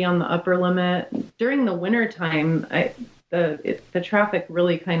 Maybe on the upper limit. During the winter time, the traffic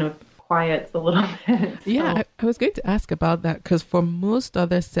really kind of quiets a little bit. So. Yeah, I was going to ask about that because for most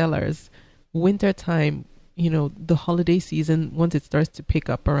other sellers, wintertime, the holiday season, once it starts to pick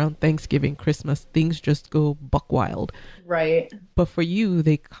up around Thanksgiving, Christmas, things just go buck wild. Right. But for you,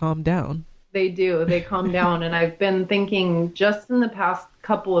 they calm down. They do. They calm down. And I've been thinking just in the past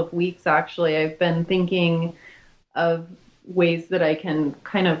couple of weeks, actually, I've been thinking of ways that I can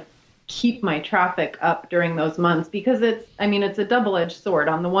kind of keep my traffic up during those months because it's a double-edged sword.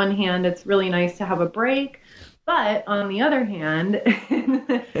 On the one hand, it's really nice to have a break. But on the other hand,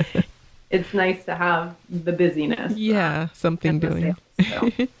 it's nice to have the busyness. Yeah, something doing.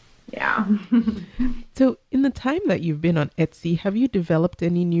 So, yeah. So in the time that you've been on Etsy, have you developed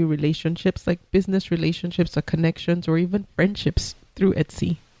any new relationships, like business relationships or connections or even friendships through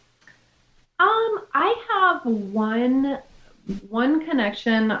Etsy? I have one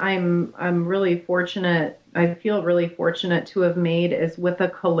connection I'm really fortunate. I feel really fortunate to have made is with a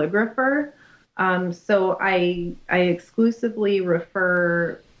calligrapher. So I exclusively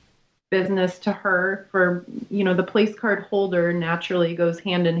refer business to her for, the place card holder naturally goes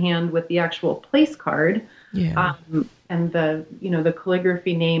hand in hand with the actual place card. Yeah. And the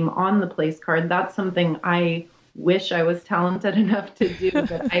calligraphy name on the place card, that's something I wish I was talented enough to do,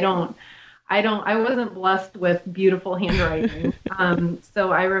 but I wasn't blessed with beautiful handwriting.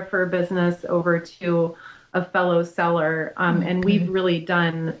 So I refer business over to a fellow seller. And we've really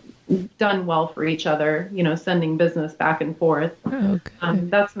done well for each other, sending business back and forth. Oh,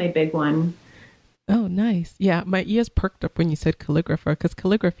 good. That's my big one. Oh, nice. Yeah, my ears perked up when you said calligrapher because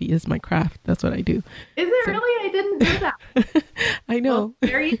calligraphy is my craft. That's what I do. Is it really? I didn't know that. I know. Well,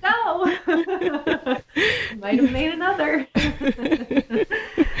 there you go. Might have made another.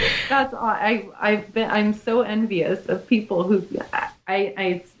 That's all. I'm so envious of people who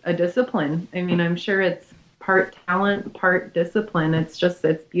it's a discipline. I'm sure it's part talent, part discipline. It's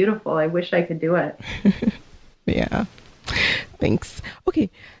beautiful. I wish I could do it. Yeah. Thanks. Okay.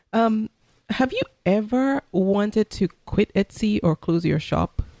 Have you ever wanted to quit Etsy or close your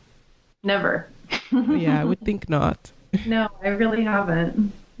shop? Never. Yeah, I would think not. No, I really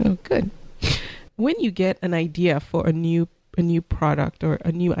haven't. Oh, good. When you get an idea for a new product or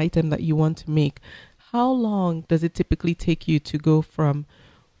a new item that you want to make, how long does it typically take you to go from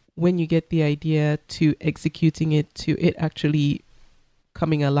when you get the idea to executing it to it actually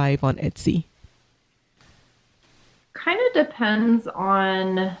coming alive on Etsy? Kind of depends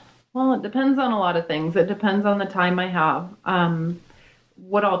on, it depends on a lot of things. It depends on the time I have.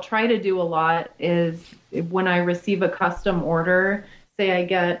 What I'll try to do a lot is when I receive a custom order, say I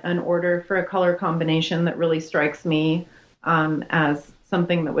get an order for a color combination that really strikes me as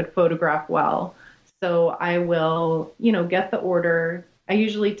something that would photograph well. So I will, get the order. I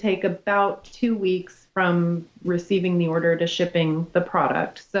usually take about 2 weeks from receiving the order to shipping the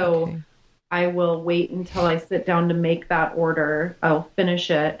product. So okay. I will wait until I sit down to make that order. I'll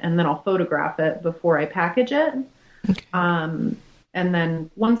finish it and then I'll photograph it before I package it. Okay. And then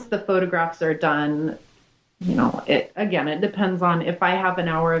once the photographs are done, it depends on if I have an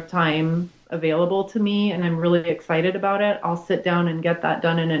hour of time available to me and I'm really excited about it, I'll sit down and get that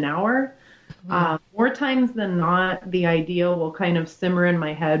done in an hour. More times than not, the idea will kind of simmer in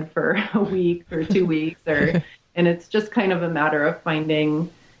my head for a week or 2 weeks, and it's just kind of a matter of finding,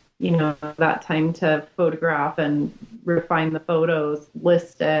 that time to photograph and refine the photos,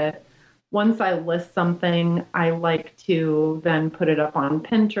 list it, once I list something, I like to then put it up on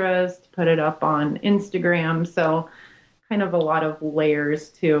Pinterest, put it up on Instagram. So kind of a lot of layers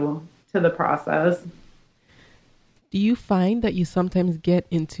to the process. Do you find that you sometimes get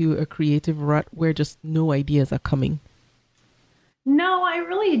into a creative rut where just no ideas are coming? No, I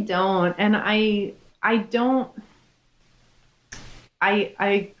really don't. And I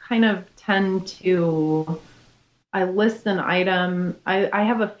kind of tend to, I list an item. I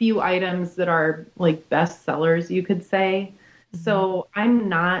have a few items that are like best sellers, you could say. Mm-hmm. So I'm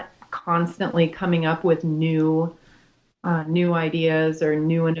not constantly coming up with new ideas or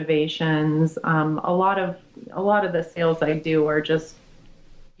new innovations. A lot of the sales I do are just,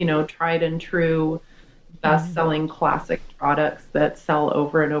 tried and true, best-selling classic products that sell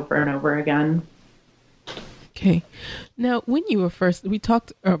over and over and over again. Okay. Now, when you were we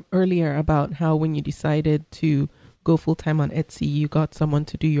talked earlier about how when you decided to go full-time on Etsy, you got someone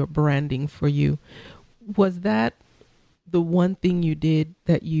to do your branding for you. Was that the one thing you did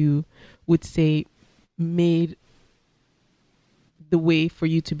that you would say made the way for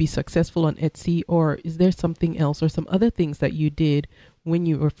you to be successful on Etsy, or is there something else or some other things that you did when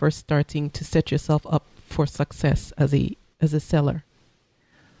you were first starting to set yourself up for success as a seller?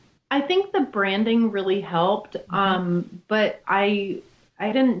 I think the branding really helped, but I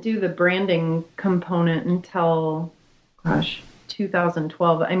didn't do the branding component until,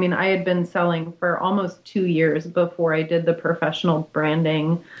 2012. I mean, I had been selling for almost 2 years before I did the professional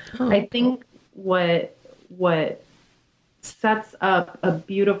branding. Oh, I think what sets up a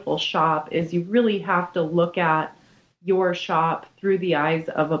beautiful shop is you really have to look at your shop through the eyes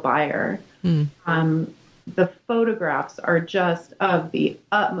of a buyer. The photographs are just of the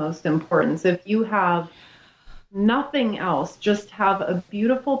utmost importance. If you have nothing else, just have a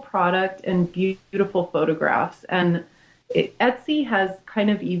beautiful product and beautiful photographs. And Etsy has kind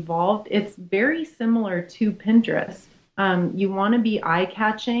of evolved. It's very similar to Pinterest. You want to be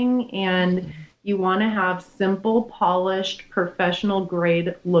eye-catching and you want to have simple, polished, professional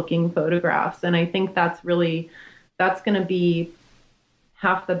grade looking photographs. And I think that's going to be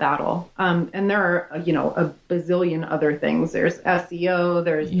half the battle. And there are, a bazillion other things. There's SEO,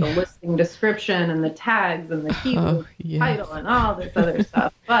 there's the listing description and the tags and the keyword title and all this other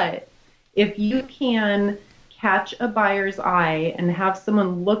stuff. But if you can catch a buyer's eye and have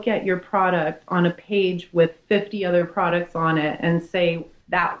someone look at your product on a page with 50 other products on it and say,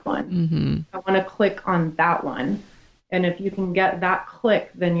 that one, I want to click on that one. And if you can get that click,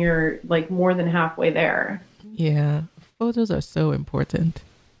 then you're like more than halfway there. Yeah. Photos are so important.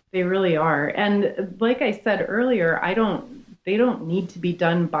 They really are. And like I said earlier, they don't need to be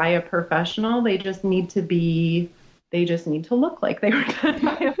done by a professional. They just need to look like they were done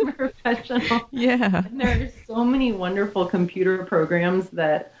by a professional. Yeah. And there are so many wonderful computer programs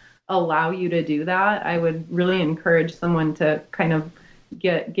that allow you to do that. I would really encourage someone to kind of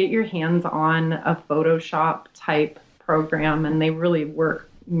get your hands on a Photoshop type program, and they really work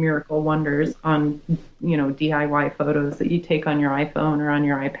miracle wonders on, DIY photos that you take on your iPhone or on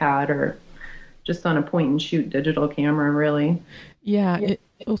your iPad or just on a point and shoot digital camera, really. Yeah.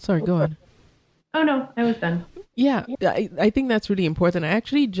 Sorry, go on. Oh, no, I was done. Yeah, I think that's really important. I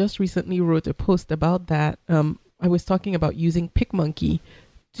actually just recently wrote a post about that. I was talking about using PicMonkey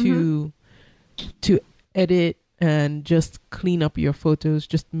to edit and just clean up your photos,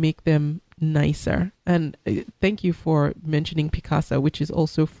 just make them nicer. And thank you for mentioning Picasa, which is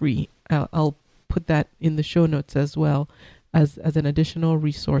also free. I'll put that in the show notes as well as an additional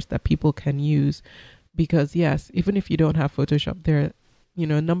resource that people can use. Because yes, even if you don't have Photoshop, there are,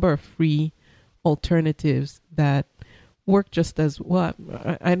 a number of free alternatives that work just as well.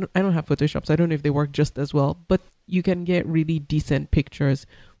 I don't have Photoshop, so I don't know if they work just as well, but you can get really decent pictures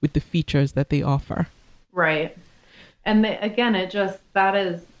with the features that they offer. Right. And again,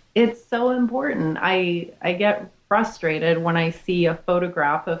 it's so important. I get frustrated when I see a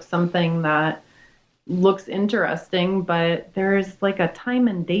photograph of something that looks interesting, but there's like a time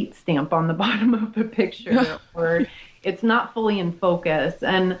and date stamp on the bottom of the picture or it's not fully in focus.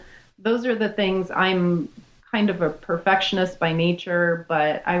 And those are the things. I'm kind of a perfectionist by nature,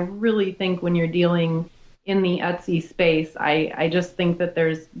 but I really think when you're dealing in the Etsy space, I just think that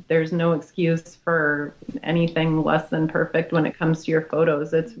there's no excuse for anything less than perfect when it comes to your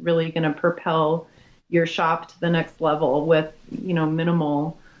photos. It's really going to propel your shop to the next level with,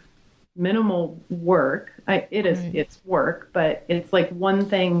 minimal work. It's work, but it's like one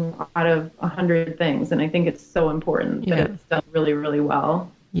thing out of 100 things. And I think it's so important that it's done really, really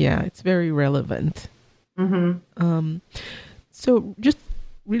well. Yeah, it's very relevant. So just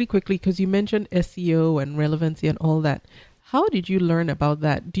really quickly, because you mentioned SEO and relevancy and all that, How did you learn about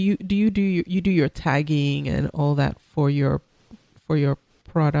that? Do you do your tagging and all that for your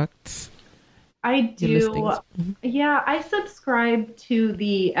products? I do. Yeah, I subscribe to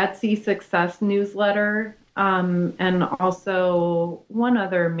the Etsy Success newsletter, and also one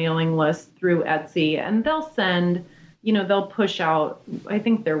other mailing list through Etsy, and they'll send, they'll push out, I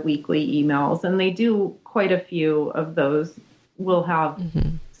think they're weekly emails, and they do quite a few of those will have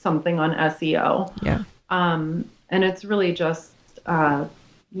something on SEO. Yeah. And it's really just,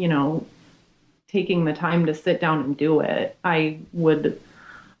 taking the time to sit down and do it. I would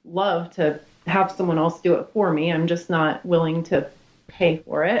love to have someone else do it for me. I'm just not willing to pay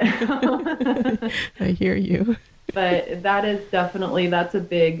for it. I hear you. But that is definitely, that's a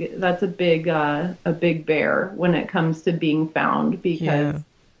big bear when it comes to being found, because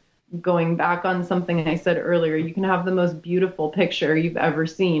going back on something I said earlier, you can have the most beautiful picture you've ever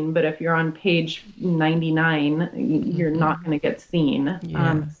seen, but if you're on page 99, you're not going to get seen.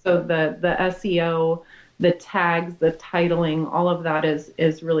 Yeah. So the SEO, the tags, the titling, all of that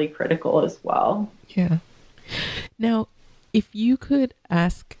is really critical as well. Yeah. Now, if you could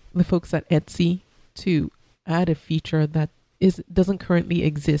ask the folks at Etsy to add a feature that doesn't currently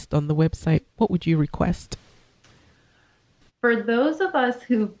exist on the website, what would you request? For those of us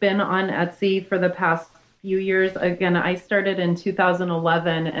who've been on Etsy for the past few years, again, I started in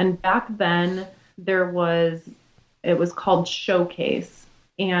 2011, and back then it was called Showcase.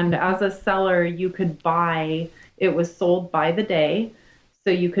 And as a seller, you could buy, it was sold by the day. So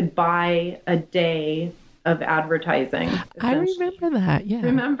you could buy a day of advertising. I remember that. Yeah.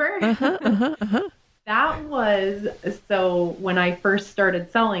 Remember? That was, so when I first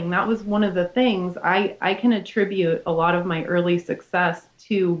started selling, that was one of the things I can attribute a lot of my early success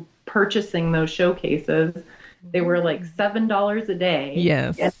to purchasing those showcases. They were like $7 a day.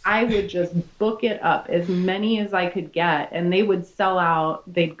 Yes. And I would just book it up, as many as I could get, and they would sell out.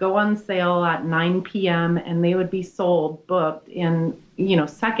 They'd go on sale at 9 p.m. and they would be sold, booked in,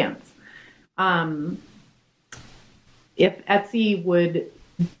 seconds. If Etsy would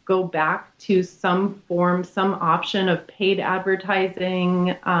go back to some option of paid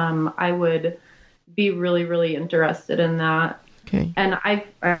advertising, I would be really, really interested in that. Okay. And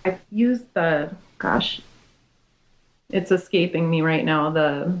I've used it's escaping me right now.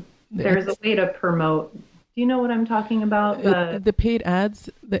 There's a way to promote. Do you know what I'm talking about? The paid ads,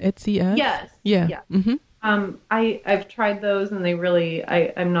 the Etsy ads? Yes. Yeah. Mm-hmm. I've tried those, and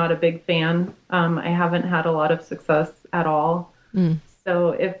I'm not a big fan. I haven't had a lot of success at all.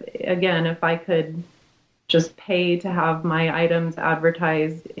 So if I could just pay to have my items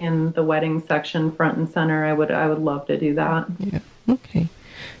advertised in the wedding section front and center, I would love to do that. Yeah. Okay.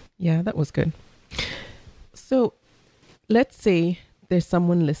 Yeah, that was good. So let's say there's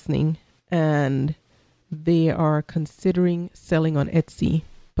someone listening and they are considering selling on Etsy,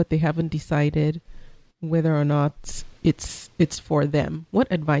 but they haven't decided whether or not it's for them. What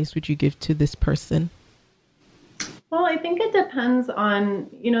advice would you give to this person? Well, I think it depends on,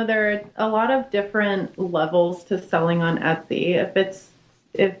 there are a lot of different levels to selling on Etsy.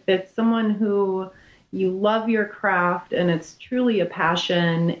 If it's someone who you love your craft and it's truly a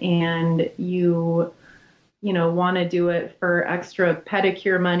passion, and you want to do it for extra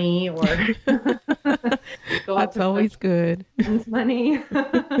pedicure money or that's always good. Money.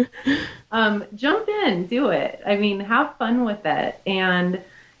 Jump in, do it. I mean, have fun with it, and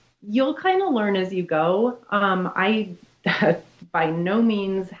you'll kind of learn as you go. I by no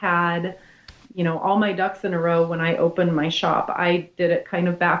means had, all my ducks in a row when I opened my shop. I did it kind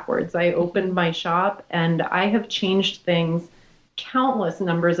of backwards. I opened my shop, and I have changed things countless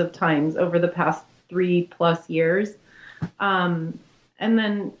numbers of times over the past 3+ years. And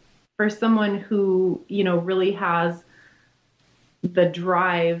then for someone who, really has the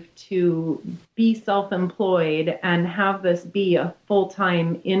drive to be self-employed and have this be a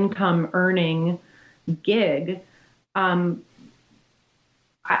full-time income earning gig, I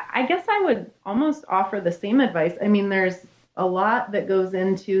guess I would almost offer the same advice. I mean, there's a lot that goes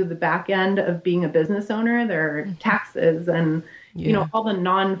into the back end of being a business owner. There are taxes and, all the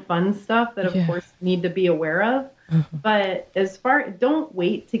non-fun stuff that, of course, need to be aware of. But don't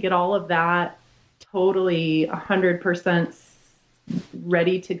wait to get all of that totally 100%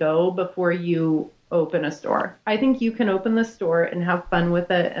 ready to go before you open a store. I think you can open the store and have fun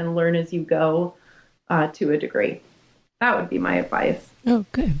with it and learn as you go to a degree. That would be my advice. Oh,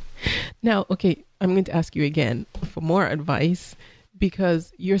 good. Now, okay, I'm going to ask you again for more advice,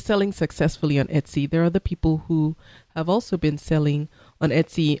 because you're selling successfully on Etsy. There are other people who have also been selling on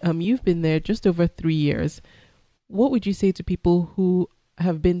Etsy. You've been there just over 3 years. What would you say to people who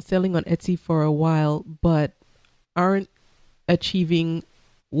have been selling on Etsy for a while but aren't achieving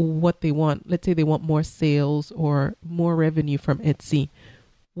what they want, let's say they want more sales or more revenue from Etsy,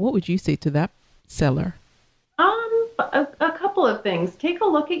 what would you say to that seller? A couple of things. Take a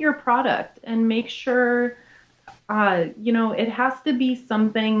look at your product and make sure, it has to be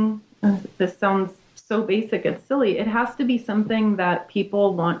something, this sounds so basic, it's silly. It has to be something that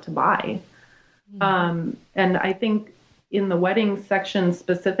people want to buy. And I think in the wedding section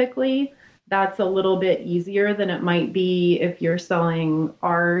specifically, that's a little bit easier than it might be if you're selling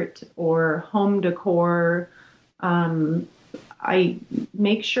art or home decor. I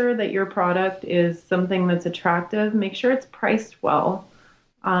make sure that your product is something that's attractive. Make sure it's priced well.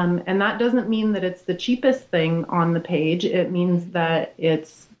 And that doesn't mean that it's the cheapest thing on the page. It means that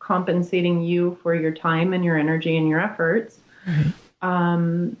it's compensating you for your time and your energy and your efforts.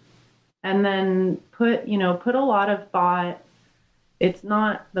 And then put a lot of thought. It's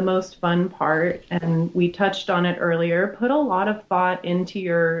not the most fun part, and we touched on it earlier. Put a lot of thought into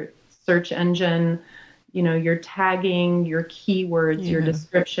your search engine, your tagging, your keywords, your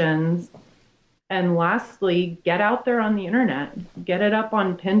descriptions. And lastly, get out there on the internet. Get it up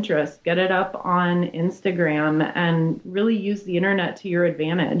on Pinterest, get it up on Instagram, and really use the internet to your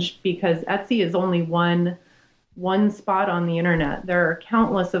advantage, because Etsy is only one spot on the internet. There are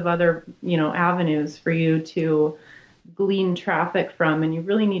countless of other, avenues for you to glean traffic from, and you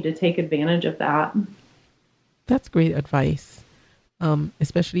really need to take advantage of that. That's great advice.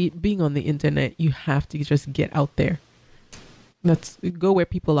 Especially being on the internet, you have to just get out there. Go where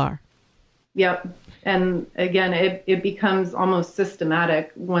people are. Yep. And again, it becomes almost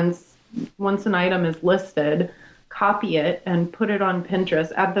systematic. Once an item is listed, copy it and put it on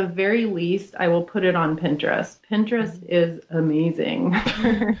Pinterest. At the very least, I will put it on Pinterest. Pinterest is amazing.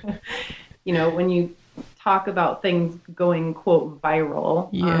 When you talk about things going, quote,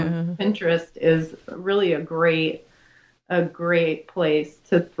 viral, Pinterest is really a great place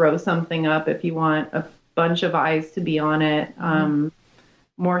to throw something up if you want a bunch of eyes to be on it.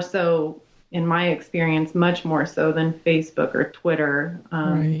 More so, in my experience, much more so than Facebook or Twitter.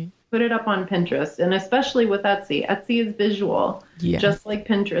 Put it up on Pinterest, and especially with Etsy. Etsy is visual, just like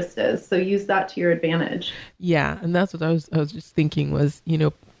Pinterest is. So use that to your advantage. Yeah, and that's what I was just thinking was,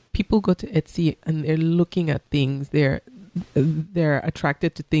 people go to Etsy and they're looking at things. They're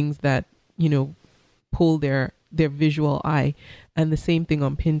attracted to things that, pull their visual eye, and the same thing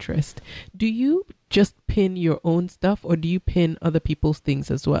on Pinterest. Do you just pin your own stuff, or do you pin other people's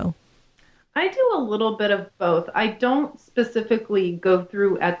things as well? I do a little bit of both. I don't specifically go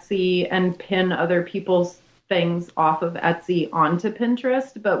through Etsy and pin other people's things off of Etsy onto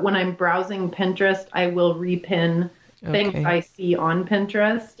Pinterest, but when I'm browsing Pinterest, I will repin things I see on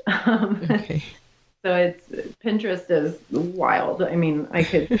Pinterest. So Pinterest is wild. I mean, I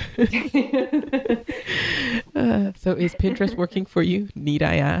could. So is Pinterest working for you? Need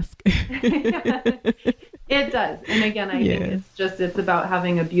I ask? It does. And again, I think it's about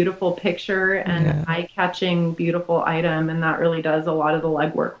having a beautiful picture and eye-catching, beautiful item. And that really does a lot of the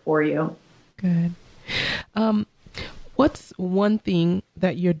legwork for you. Good. What's one thing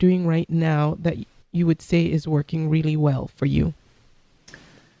that you're doing right now that you would say is working really well for you?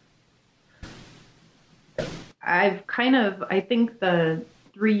 I think the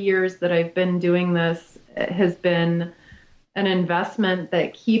 3 years that I've been doing this has been an investment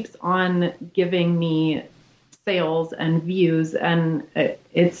that keeps on giving me sales and views. And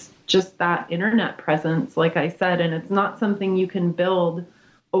it's just that internet presence, like I said, and it's not something you can build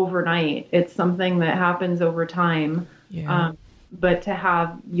overnight. It's something that happens over time. But to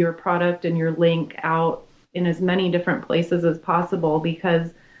have your product and your link out in as many different places as possible, because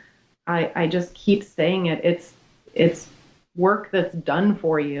I just keep saying it's work that's done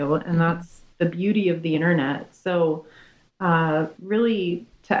for you, and that's the beauty of the internet. So really,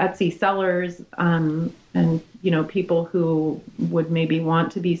 to Etsy sellers and people who would maybe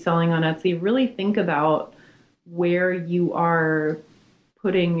want to be selling on Etsy, really think about where you are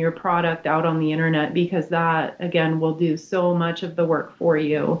putting your product out on the internet, because that, again, will do so much of the work for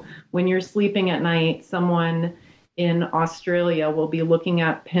you. When you're sleeping at night, someone in Australia will be looking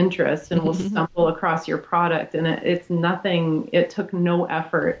at Pinterest and will stumble across your product, and it's nothing. It took no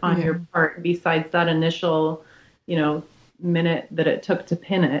effort on your part besides that initial, minute that it took to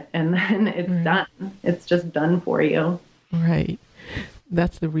pin it, and then it's done. It's just done for you. Right.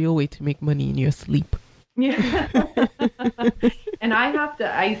 That's the real way to make money in your sleep. Yeah. And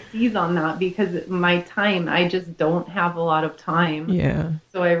I seize on that, because my time, I just don't have a lot of time. Yeah.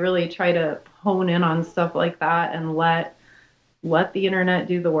 So I really try to hone in on stuff like that and let the internet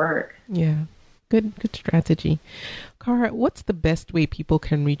do the work. Yeah. Good strategy. Kara, what's the best way people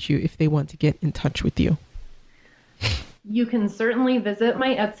can reach you if they want to get in touch with you? You can certainly visit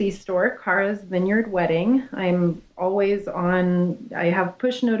my Etsy store, Kara's Vineyard Wedding. I'm always on, I have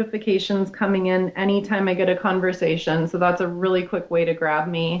push notifications coming in anytime I get a conversation. So that's a really quick way to grab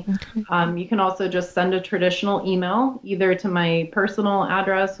me. Okay. You can also just send a traditional email either to my personal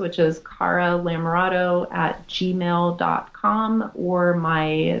address, which is karalamerato@gmail.com, or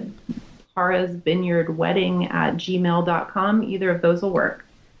my Kara's Vineyard Wedding @gmail.com. Either of those will work.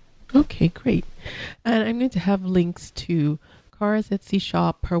 Okay, great. And I'm going to have links to Kara's Etsy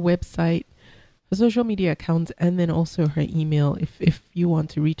shop, her website, her social media accounts, and then also her email if you want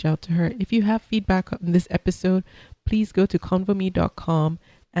to reach out to her. If you have feedback on this episode, please go to convo.me.com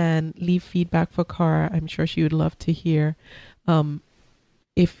and leave feedback for Kara. I'm sure she would love to hear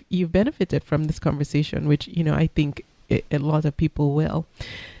if you've benefited from this conversation, which, I think a lot of people will.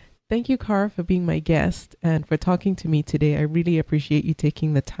 Thank you, Kara, for being my guest and for talking to me today. I really appreciate you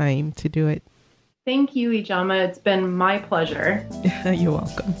taking the time to do it. Thank you, Ijama. It's been my pleasure. You're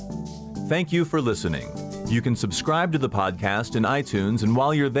welcome. Thank you for listening. You can subscribe to the podcast in iTunes, and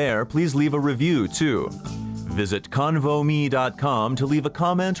while you're there, please leave a review too. Visit convome.com to leave a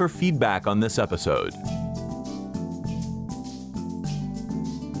comment or feedback on this episode.